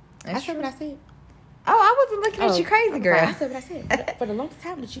 I said what I said. Oh, I wasn't looking at you crazy, girl. I said what I said. For the longest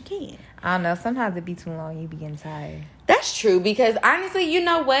time that you can. I don't know. Sometimes it be too long. You be getting tired. That's true, because honestly, you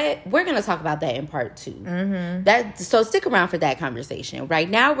know what? We're going to talk about that in part 2. So stick around for that conversation. Right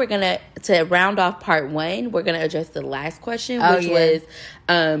now, we're going to round off part 1, we're going to address the last question, which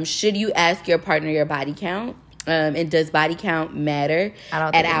was, should you ask your partner your body count? And does body count matter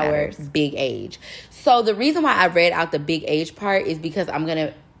at our big age? So the reason why I read out the big age part is because I'm going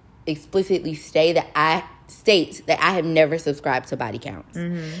to explicitly state that I have never subscribed to body counts.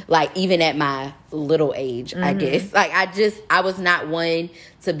 Like, even at my little age, I guess. Like, I was not one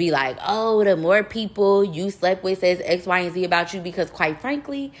to be like, oh, the more people you slept with says X, Y, and Z about you, because quite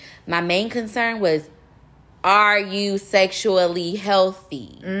frankly, my main concern was, are you sexually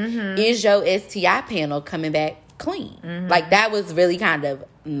healthy? Is your STI panel coming back clean? Like, that was really kind of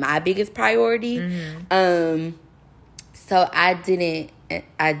my biggest priority. So I didn't.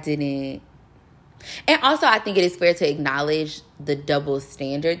 And also, I think it is fair to acknowledge the double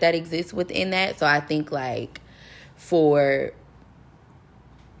standard that exists within that. So I think, like, I'm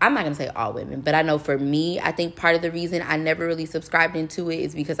not going to say all women, but I know for me, I think part of the reason I never really subscribed into it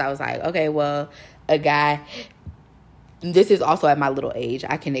is because I was like, okay, well, a guy, this is also at my little age.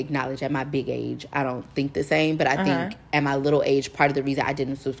 I can acknowledge at my big age, I don't think the same, but I think at my little age, part of the reason I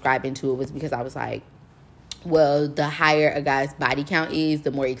didn't subscribe into it was because I was like, well, the higher a guy's body count is, the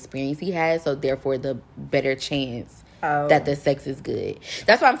more experience he has, so therefore the better chance that the sex is good.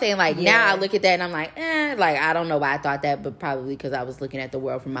 That's what I'm saying. Like, now I look at that and I'm like, like, I don't know why I thought that, but probably because I was looking at the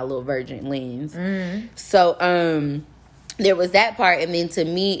world from my little virgin lens. So, there was that part, and then to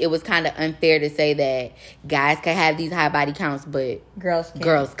me, it was kind of unfair to say that guys could have these high body counts, but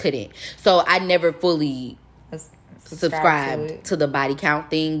girls couldn't. So I never fully subscribed to the body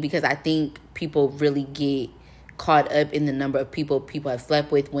count thing, because I think people really get caught up in the number of people have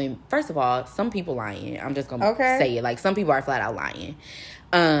slept with, when, first of all, some people lying. I'm just gonna say it. Like, some people are flat out lying.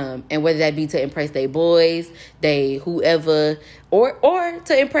 And whether that be to impress their boys, they whoever, or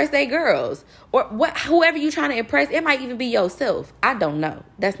to impress their girls, or whoever you trying to impress. It might even be yourself. I don't know.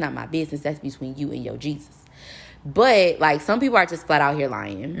 That's not my business. That's between you and your Jesus. But, like, some people are just flat out here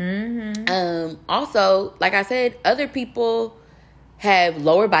lying. Also, like I said, other people have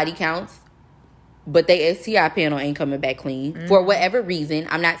lower body counts, but their STI panel ain't coming back clean for whatever reason.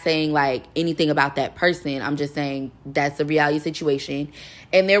 I'm not saying, like, anything about that person. I'm just saying that's a reality situation.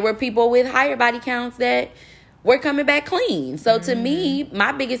 And there were people with higher body counts that were coming back clean. So to me,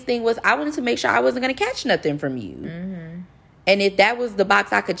 my biggest thing was I wanted to make sure I wasn't going to catch nothing from you. And if that was the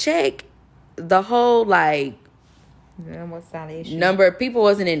box I could check, the whole, like, What's not an issue? Number of people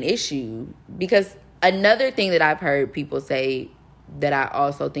wasn't an issue. Because another thing that I've heard people say that I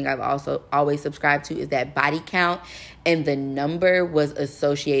also think I've also always subscribed to is that body count and the number was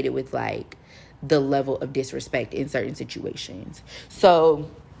associated with like the level of disrespect in certain situations. So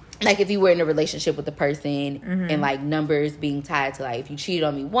like if you were in a relationship with a person and like numbers being tied to like if you cheated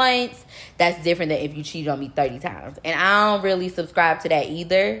on me once, that's different than if you cheated on me 30 times. And I don't really subscribe to that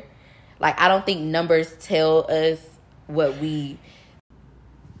either. Like I don't think numbers tell us what we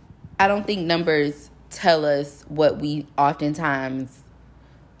oftentimes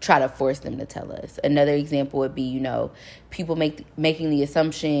try to force them to tell us. Another example would be, you know, people making the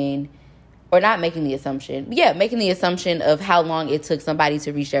assumption, or not making the assumption, making the assumption of how long it took somebody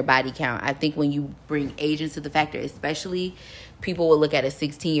to reach their body count. I think when you bring age into the factor, especially, people will look at a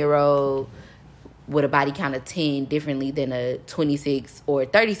 16-year-old with a body count of 10 differently than a 26 or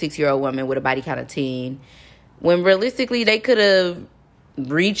 36-year-old woman with a body count of 10, when realistically they could have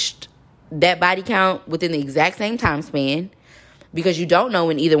reached that body count within the exact same time span, because you don't know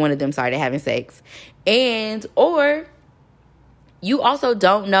when either one of them started having sex. And, or you also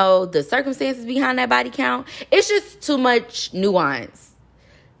don't know the circumstances behind that body count. It's just too much nuance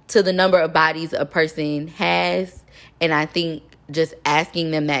to the number of bodies a person has. And I think just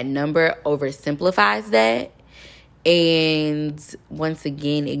asking them that number oversimplifies that. And once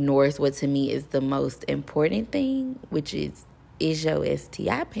again, ignores what to me is the most important thing, which is your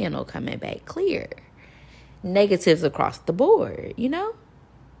STI panel coming back clear? Negatives across the board, you know?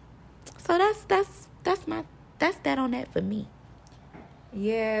 So that's that on that for me.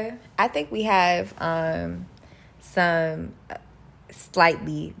 Yeah, I think we have some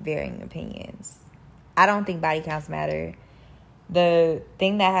slightly varying opinions. I don't think body counts matter. The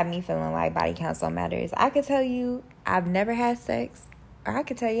thing that had me feeling like body counts don't matter is I could tell you I've never had sex, or I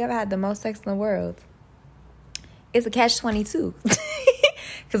could tell you I've had the most sex in the world. It's a catch-22.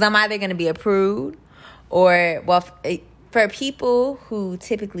 Because I'm either going to be a prude or, well, for people who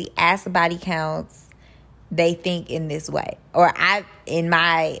typically ask body counts, they think in this way. Or in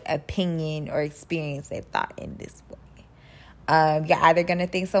my opinion or experience, they've thought in this way. You're either going to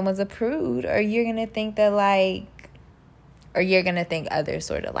think someone's a prude, or you're going to think that or you're going to think other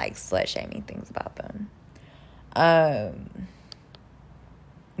sort of like slut-shaming things about them.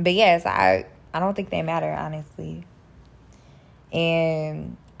 But yes, I don't think they matter, honestly.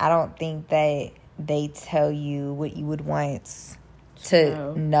 And I don't think that they tell you what you would want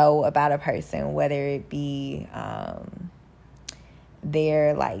to know about a person, whether it be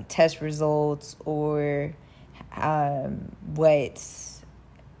their like test results or how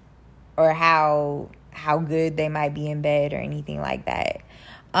good they might be in bed or anything like that.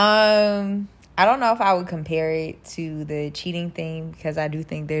 I don't know if I would compare it to the cheating thing, because I do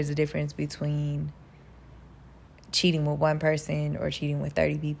think there's a difference between cheating with one person or cheating with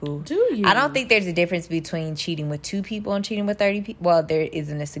 30 people. Do you? I don't think there's a difference between cheating with 2 people and cheating with 30 people. Well, there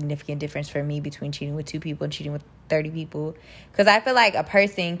isn't a significant difference for me between cheating with 2 people and cheating with 30 people. Because I feel like a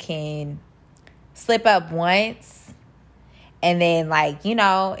person can slip up once, and then, like, you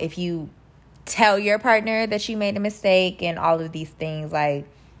know, if you tell your partner that you made a mistake and all of these things, like,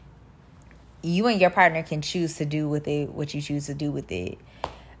 you and your partner can choose to do with it what you choose to do with it.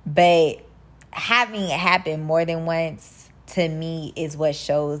 But having it happen more than once, to me, is what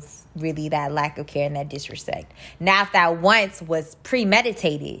shows really that lack of care and that disrespect. Now, if that once was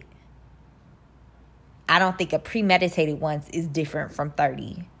premeditated, I don't think a premeditated once is different from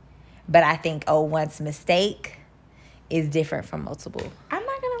 30. But I think a once mistake is different from multiple. I'm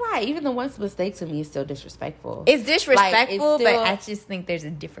not gonna lie, even the once mistake to me is still disrespectful. It's disrespectful, like, but I just think there's a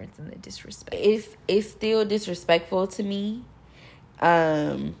difference in the disrespect. It's still disrespectful to me.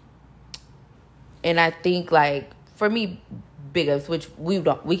 And I think, like, for me, big ups, which we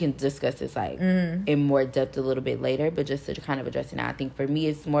can discuss this like in more depth a little bit later, but just to kind of address it now, I think for me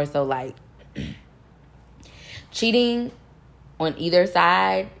it's more so like cheating on either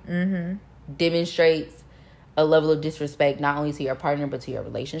side demonstrates a level of disrespect not only to your partner but to your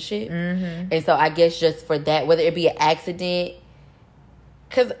relationship. And so I guess just for that, whether it be an accident,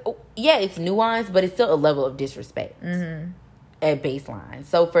 because yeah, it's nuanced, but it's still a level of disrespect at baseline.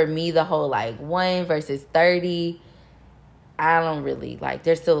 So for me, the whole like 1 versus 30, I don't really like,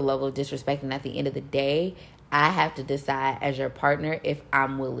 there's still a level of disrespect, and at the end of the day, I have to decide as your partner if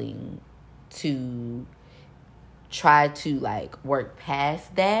I'm willing to try to like work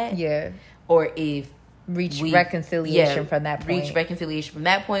past that, or if reach reconciliation from that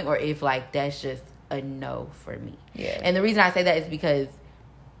point, or if like that's just a no for me. And the reason I say that is because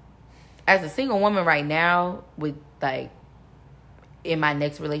as a single woman right now, with like in my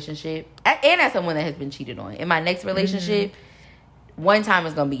next relationship, and as someone that has been cheated on, in my next relationship, one time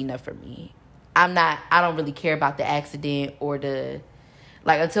is going to be enough for me. I don't really care about the accident or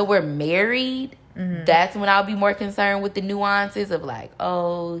until we're married, that's when I'll be more concerned with the nuances of like,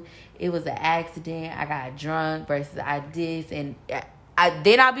 oh, it was an accident, I got drunk versus I this, and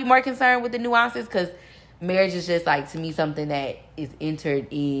then I'll be more concerned with the nuances, because marriage is just like, to me, something that is entered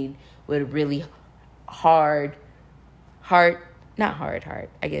in with a really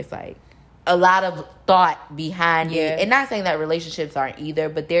I guess, like a lot of thought behind it. And not saying that relationships aren't either,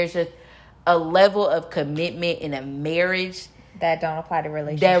 but there's just a level of commitment in a marriage that don't apply to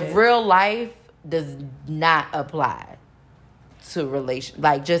relationships. That real life does not apply to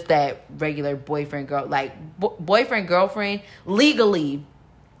like just that regular boyfriend girl, like boyfriend girlfriend legally.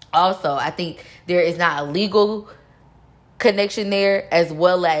 Also, I think there is not a legal connection there, as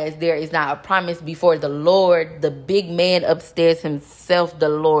well as there is not a promise before the Lord, the big man upstairs himself, the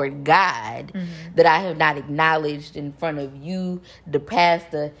Lord God, that I have not acknowledged in front of you, the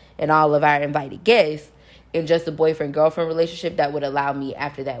pastor, and all of our invited guests, in just a boyfriend-girlfriend relationship that would allow me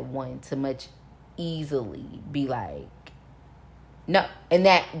after that one to much easily be like, no. And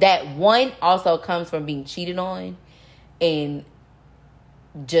that one also comes from being cheated on and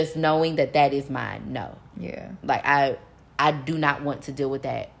just knowing that is mine. No. Yeah. Like, I do not want to deal with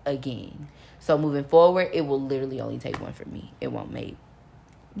that again. So moving forward, it will literally only take one for me. It won't make.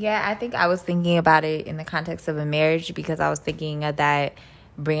 Yeah, I think I was thinking about it in the context of a marriage, because I was thinking of that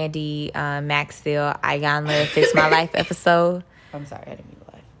Brandy Maxfield Iyanla Fix My Life episode. I'm sorry, I didn't mean to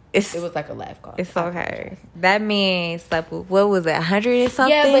laugh. It was like a laugh call. It's okay. That man slept with, what was it, 100 or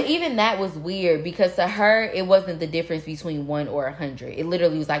something? Yeah, but even that was weird, because to her, it wasn't the difference between 1 or 100. It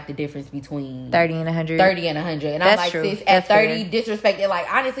literally was like the difference between 30 and 100. 30 and 100. And That's I'm like, true. sis, That's at 30, fair. disrespect, and like,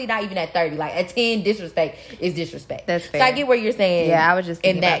 honestly, not even at 30. Like, at 10, disrespect is disrespect. That's fair. So I get what you're saying. Yeah, I was just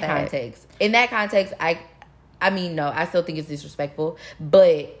thinking in that about that. context. In that context, I mean, no, I still think it's disrespectful.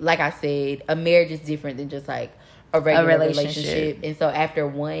 But like I said, a marriage is different than just like a regular relationship. And so after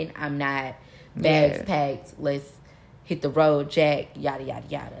one, I'm not bags packed, let's hit the road, Jack, yada, yada,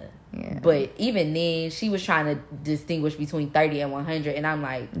 yada. Yeah. But even then, she was trying to distinguish between 30 and 100. And I'm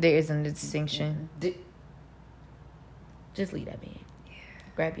like, there isn't a distinction. Just leave that man. Yeah.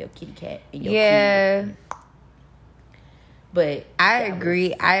 Grab your kitty cat and your kitty. But I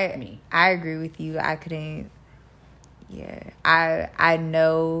agree. I agree with you. I couldn't. Yeah. I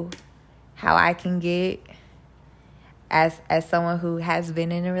know how I can get as someone who has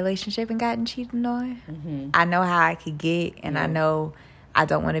been in a relationship and gotten cheated on. Mm-hmm. I know how I could get, and I know I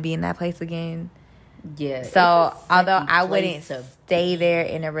don't want to be in that place again. Yeah. So although I wouldn't stay there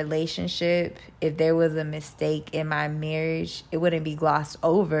in a relationship, if there was a mistake in my marriage, it wouldn't be glossed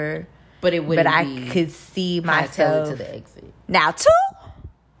over. But it wouldn't. But I could see myself to the exit. Now too.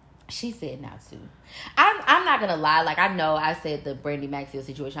 She said now too. I'm not gonna lie. Like, I know I said the Brandy Maxfield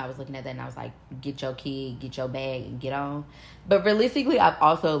situation. I was looking at that and I was like, get your kid, get your bag, and get on. But realistically, I've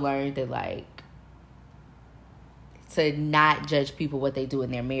also learned that, like, to not judge people what they do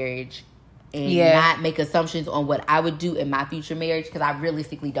in their marriage, and not make assumptions on what I would do in my future marriage, because I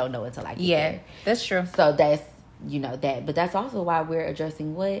realistically don't know until I get there. That's true. So that's, that. But that's also why we're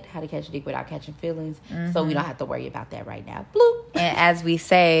addressing how to catch a dick without catching feelings. Mm-hmm. So we don't have to worry about that right now. Bloop. And as we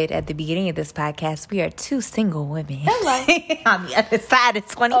said at the beginning of this podcast, we are two single women. Hello. On the other side of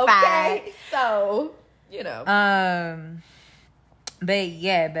 25. Okay. So,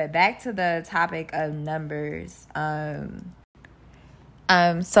 But back to the topic of numbers.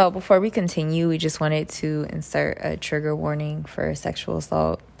 So before we continue, we just wanted to insert a trigger warning for sexual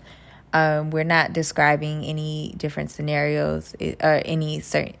assault. We're not describing any different scenarios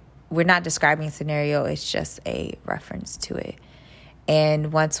we're not describing a scenario. It's just a reference to it.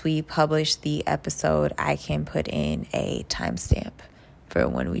 And once we publish the episode, I can put in a timestamp for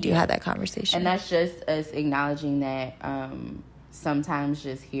when we do have that conversation. And that's just us acknowledging that sometimes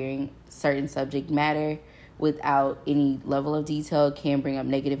just hearing certain subject matter without any level of detail can bring up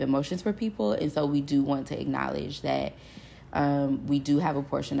negative emotions for people. And so we do want to acknowledge that we do have a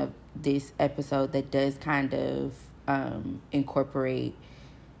portion of this episode that does kind of incorporate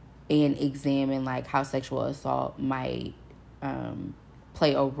and examine like how sexual assault might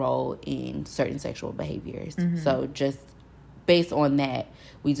play a role in certain sexual behaviors. Mm-hmm. So just based on that,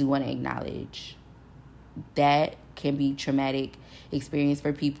 we do want to acknowledge that can be traumatic experience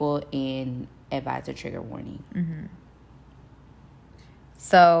for people and advise a trigger warning. Mm-hmm.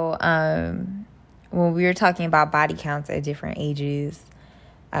 So when we were talking about body counts at different ages,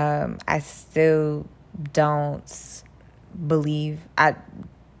 I still don't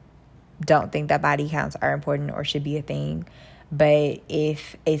think that body counts are important or should be a thing. But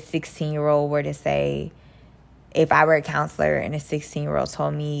if a 16-year-old were to say, if I were a counselor and a 16-year-old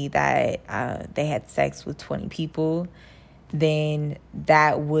told me that they had sex with 20 people, then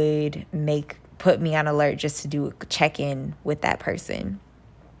that would put me on alert just to do a check-in with that person.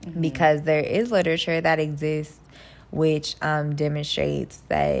 Mm-hmm. Because there is literature that exists which demonstrates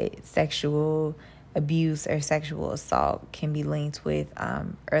that sexual abuse or sexual assault can be linked with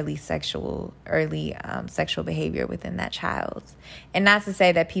early sexual behavior within that child. And not to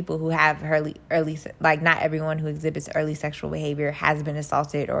say that people who have early like not everyone who exhibits early sexual behavior has been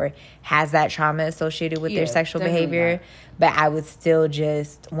assaulted or has that trauma associated with their sexual behavior. Not. But I would still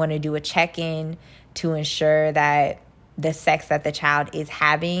just want to do a check-in to ensure that the sex that the child is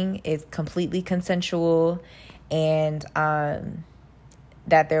having is completely consensual and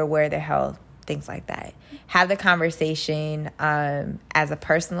that they're aware of their health. Things like that. Have the conversation as a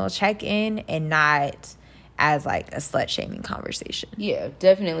personal check-in and not as like a slut-shaming conversation. Yeah,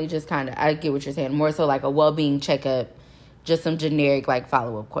 definitely just kind of, I get what you're saying. More so like a well-being checkup, just some generic like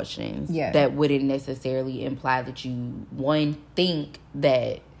follow-up questions. Yeah. That wouldn't necessarily imply that you, one, think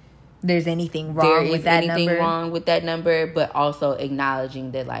that there's anything wrong with that number. Anything wrong with that number, but also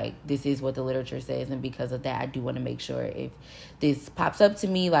acknowledging that like this is what the literature says, and because of that, I do want to make sure if this pops up to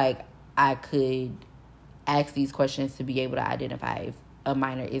me, like I could ask these questions to be able to identify if a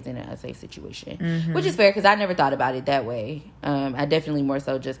minor is in an unsafe situation. Mm-hmm. Which is fair because I never thought about it that way. I definitely more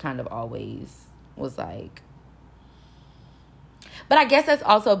so just kind of always was like... But I guess that's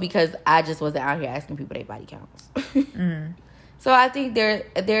also because I just wasn't out here asking people their body counts. Mm-hmm. So I think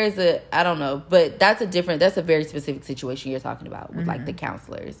there's a... I don't know. But that's a very specific situation you're talking about with like the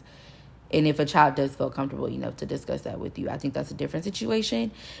counselors. And if a child does feel comfortable enough to discuss that with you, I think that's a different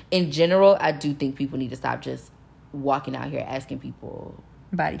situation. In general, I do think people need to stop just walking out here asking people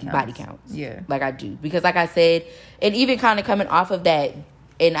body counts. Yeah. Like I do. Because like I said, and even kind of coming off of that,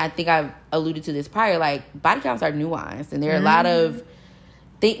 and I think I've alluded to this prior, like body counts are nuanced. And there are a lot of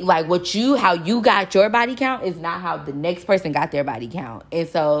things, like how you got your body count is not how the next person got their body count. And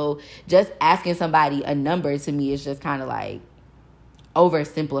so just asking somebody a number to me is just kind of like,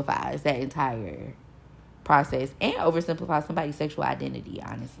 oversimplifies that entire process and oversimplifies somebody's sexual identity,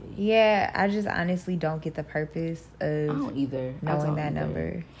 honestly. Yeah, I just honestly don't get the purpose of I don't either. knowing that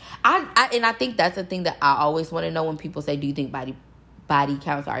number. I think that's the thing that I always want to know when people say, do you think body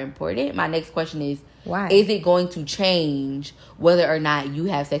counts are important? My next question is, why? Is it going to change whether or not you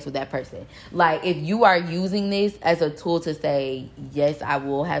have sex with that person? Like, if you are using this as a tool to say, yes, I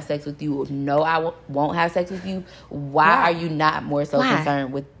will have sex with you, or no, I won't have sex with you, why are you not more so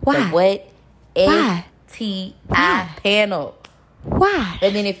concerned with the what? STI panel? Why?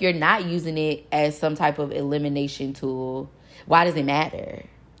 And then if you're not using it as some type of elimination tool, why does it matter?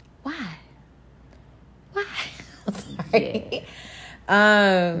 Why? Sorry.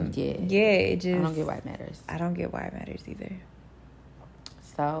 Yeah. It just... I don't get why it matters. I don't get why it matters either.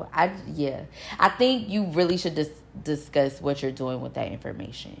 So, I think you really should discuss what you're doing with that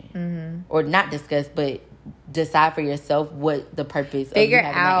information. Mm-hmm. Or not discuss, but decide for yourself what the purpose of you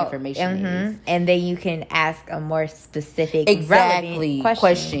having that information is. And then you can ask a more specific, relevant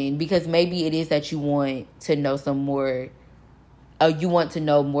question. Because maybe it is that you want to know some more... you want to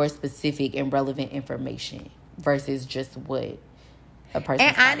know more specific and relevant information versus just what...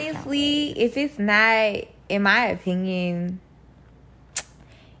 And honestly, if it's not, in my opinion,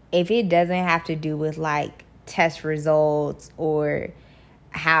 if it doesn't have to do with like test results or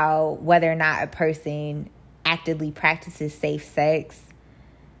whether or not a person actively practices safe sex,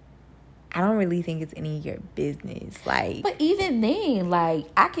 I don't really think it's any of your business. Like, but even then, like,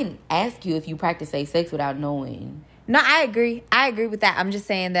 I can ask you if you practice safe sex without knowing. No, I agree with that. I'm just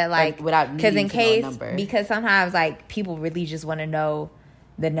saying that, like without needing to know a number. Because sometimes, like, people really just want to know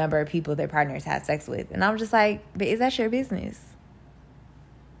the number of people their partners had sex with. And I'm just like, but is that your business?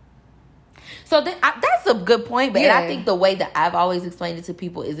 So that's a good point. But I think the way that I've always explained it to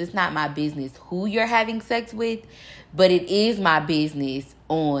people is it's not my business who you're having sex with, but it is my business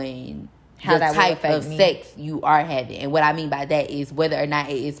on the type of sex you are having. And what I mean by that is whether or not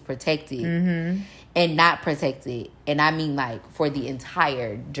it is protected and not protected. And I mean, like, for the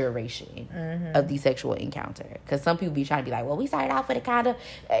entire duration of the sexual encounter. Because some people be trying to be like, well, we started off with a condom.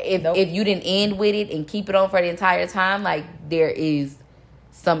 If you didn't end with it and keep it on for the entire time, like, there is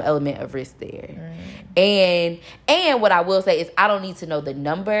some element of risk there. And what I will say is I don't need to know the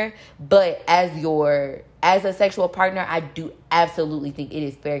number, but as a sexual partner, I do absolutely think it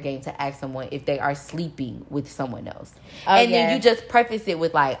is fair game to ask someone if they are sleeping with someone else. Then you just preface it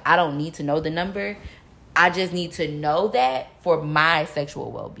with, like, I don't need to know the number. I just need to know that for my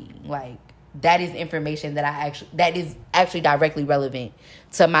sexual well-being. Like, that is information that is actually directly relevant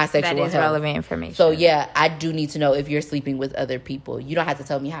to my sexual health. That is relevant information. So yeah, I do need to know if you're sleeping with other people. You don't have to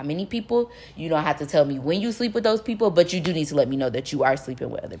tell me how many people. You don't have to tell me when you sleep with those people, but you do need to let me know that you are sleeping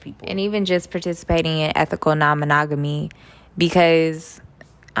with other people. And even just participating in ethical non-monogamy, because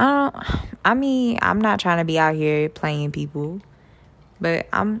I'm not trying to be out here playing people. But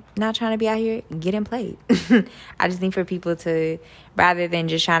I'm not trying to be out here getting played. I just need for people to, rather than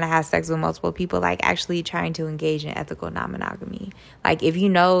just trying to have sex with multiple people, like actually trying to engage in ethical non-monogamy. Like if you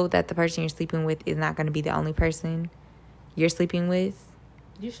know that the person you're sleeping with is not going to be the only person you're sleeping with,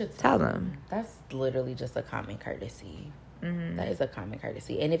 you should tell them. That's literally just a common courtesy. That is a common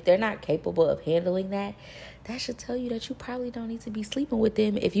courtesy. And if they're not capable of handling that, that should tell you that you probably don't need to be sleeping with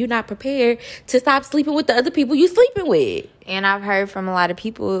them if you're not prepared to stop sleeping with the other people you sleeping with. And I've heard from a lot of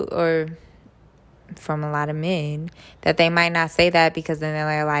people, or from a lot of men, that they might not say that because then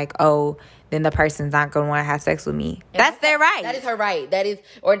they're like, oh, then the person's not going to want to have sex with me. And that's their right. That is her right. That is,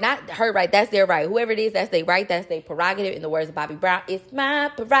 or not her right. That's their right. Whoever it is, that's their right. That's their prerogative. In the words of Bobby Brown, it's my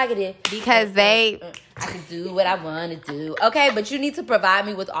prerogative. Because I can do what I want to do. Okay, but you need to provide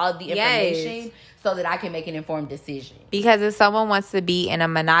me with all the information so that I can make an informed decision. Because if someone wants to be in a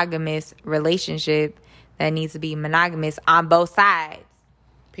monogamous relationship, that needs to be monogamous on both sides.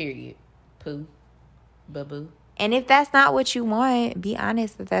 Period. Poo. Boo-boo. And if that's not what you want, be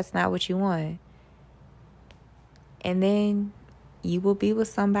honest that that's not what you want. And then you will be with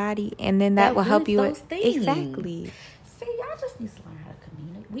somebody, and then that will help you. Exactly. See, y'all just need to learn how to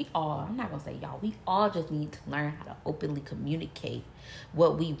communicate. I'm not going to say y'all, we all just need to learn how to openly communicate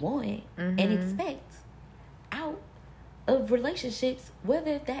what we want and expect out of relationships,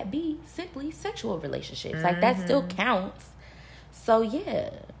 whether that be simply sexual relationships. Like, that still counts. So,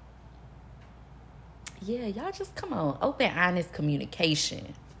 yeah. Yeah, y'all just come on. Open, honest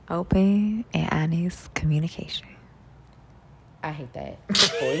communication. Open and honest communication. I hate that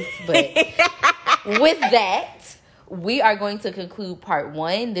voice, but with that, we are going to conclude part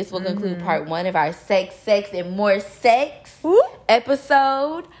 1. This will conclude part 1 of our sex, and more sex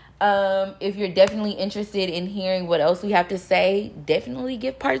episode. If you're definitely interested in hearing what else we have to say, definitely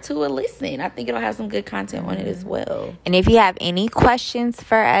give part 2 a listen. I think it'll have some good content on it as well. And if you have any questions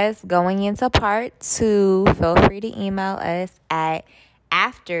for us going into part 2, feel free to email us at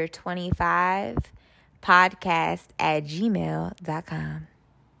after25podcast@gmail.com.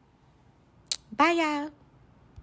 Bye, y'all.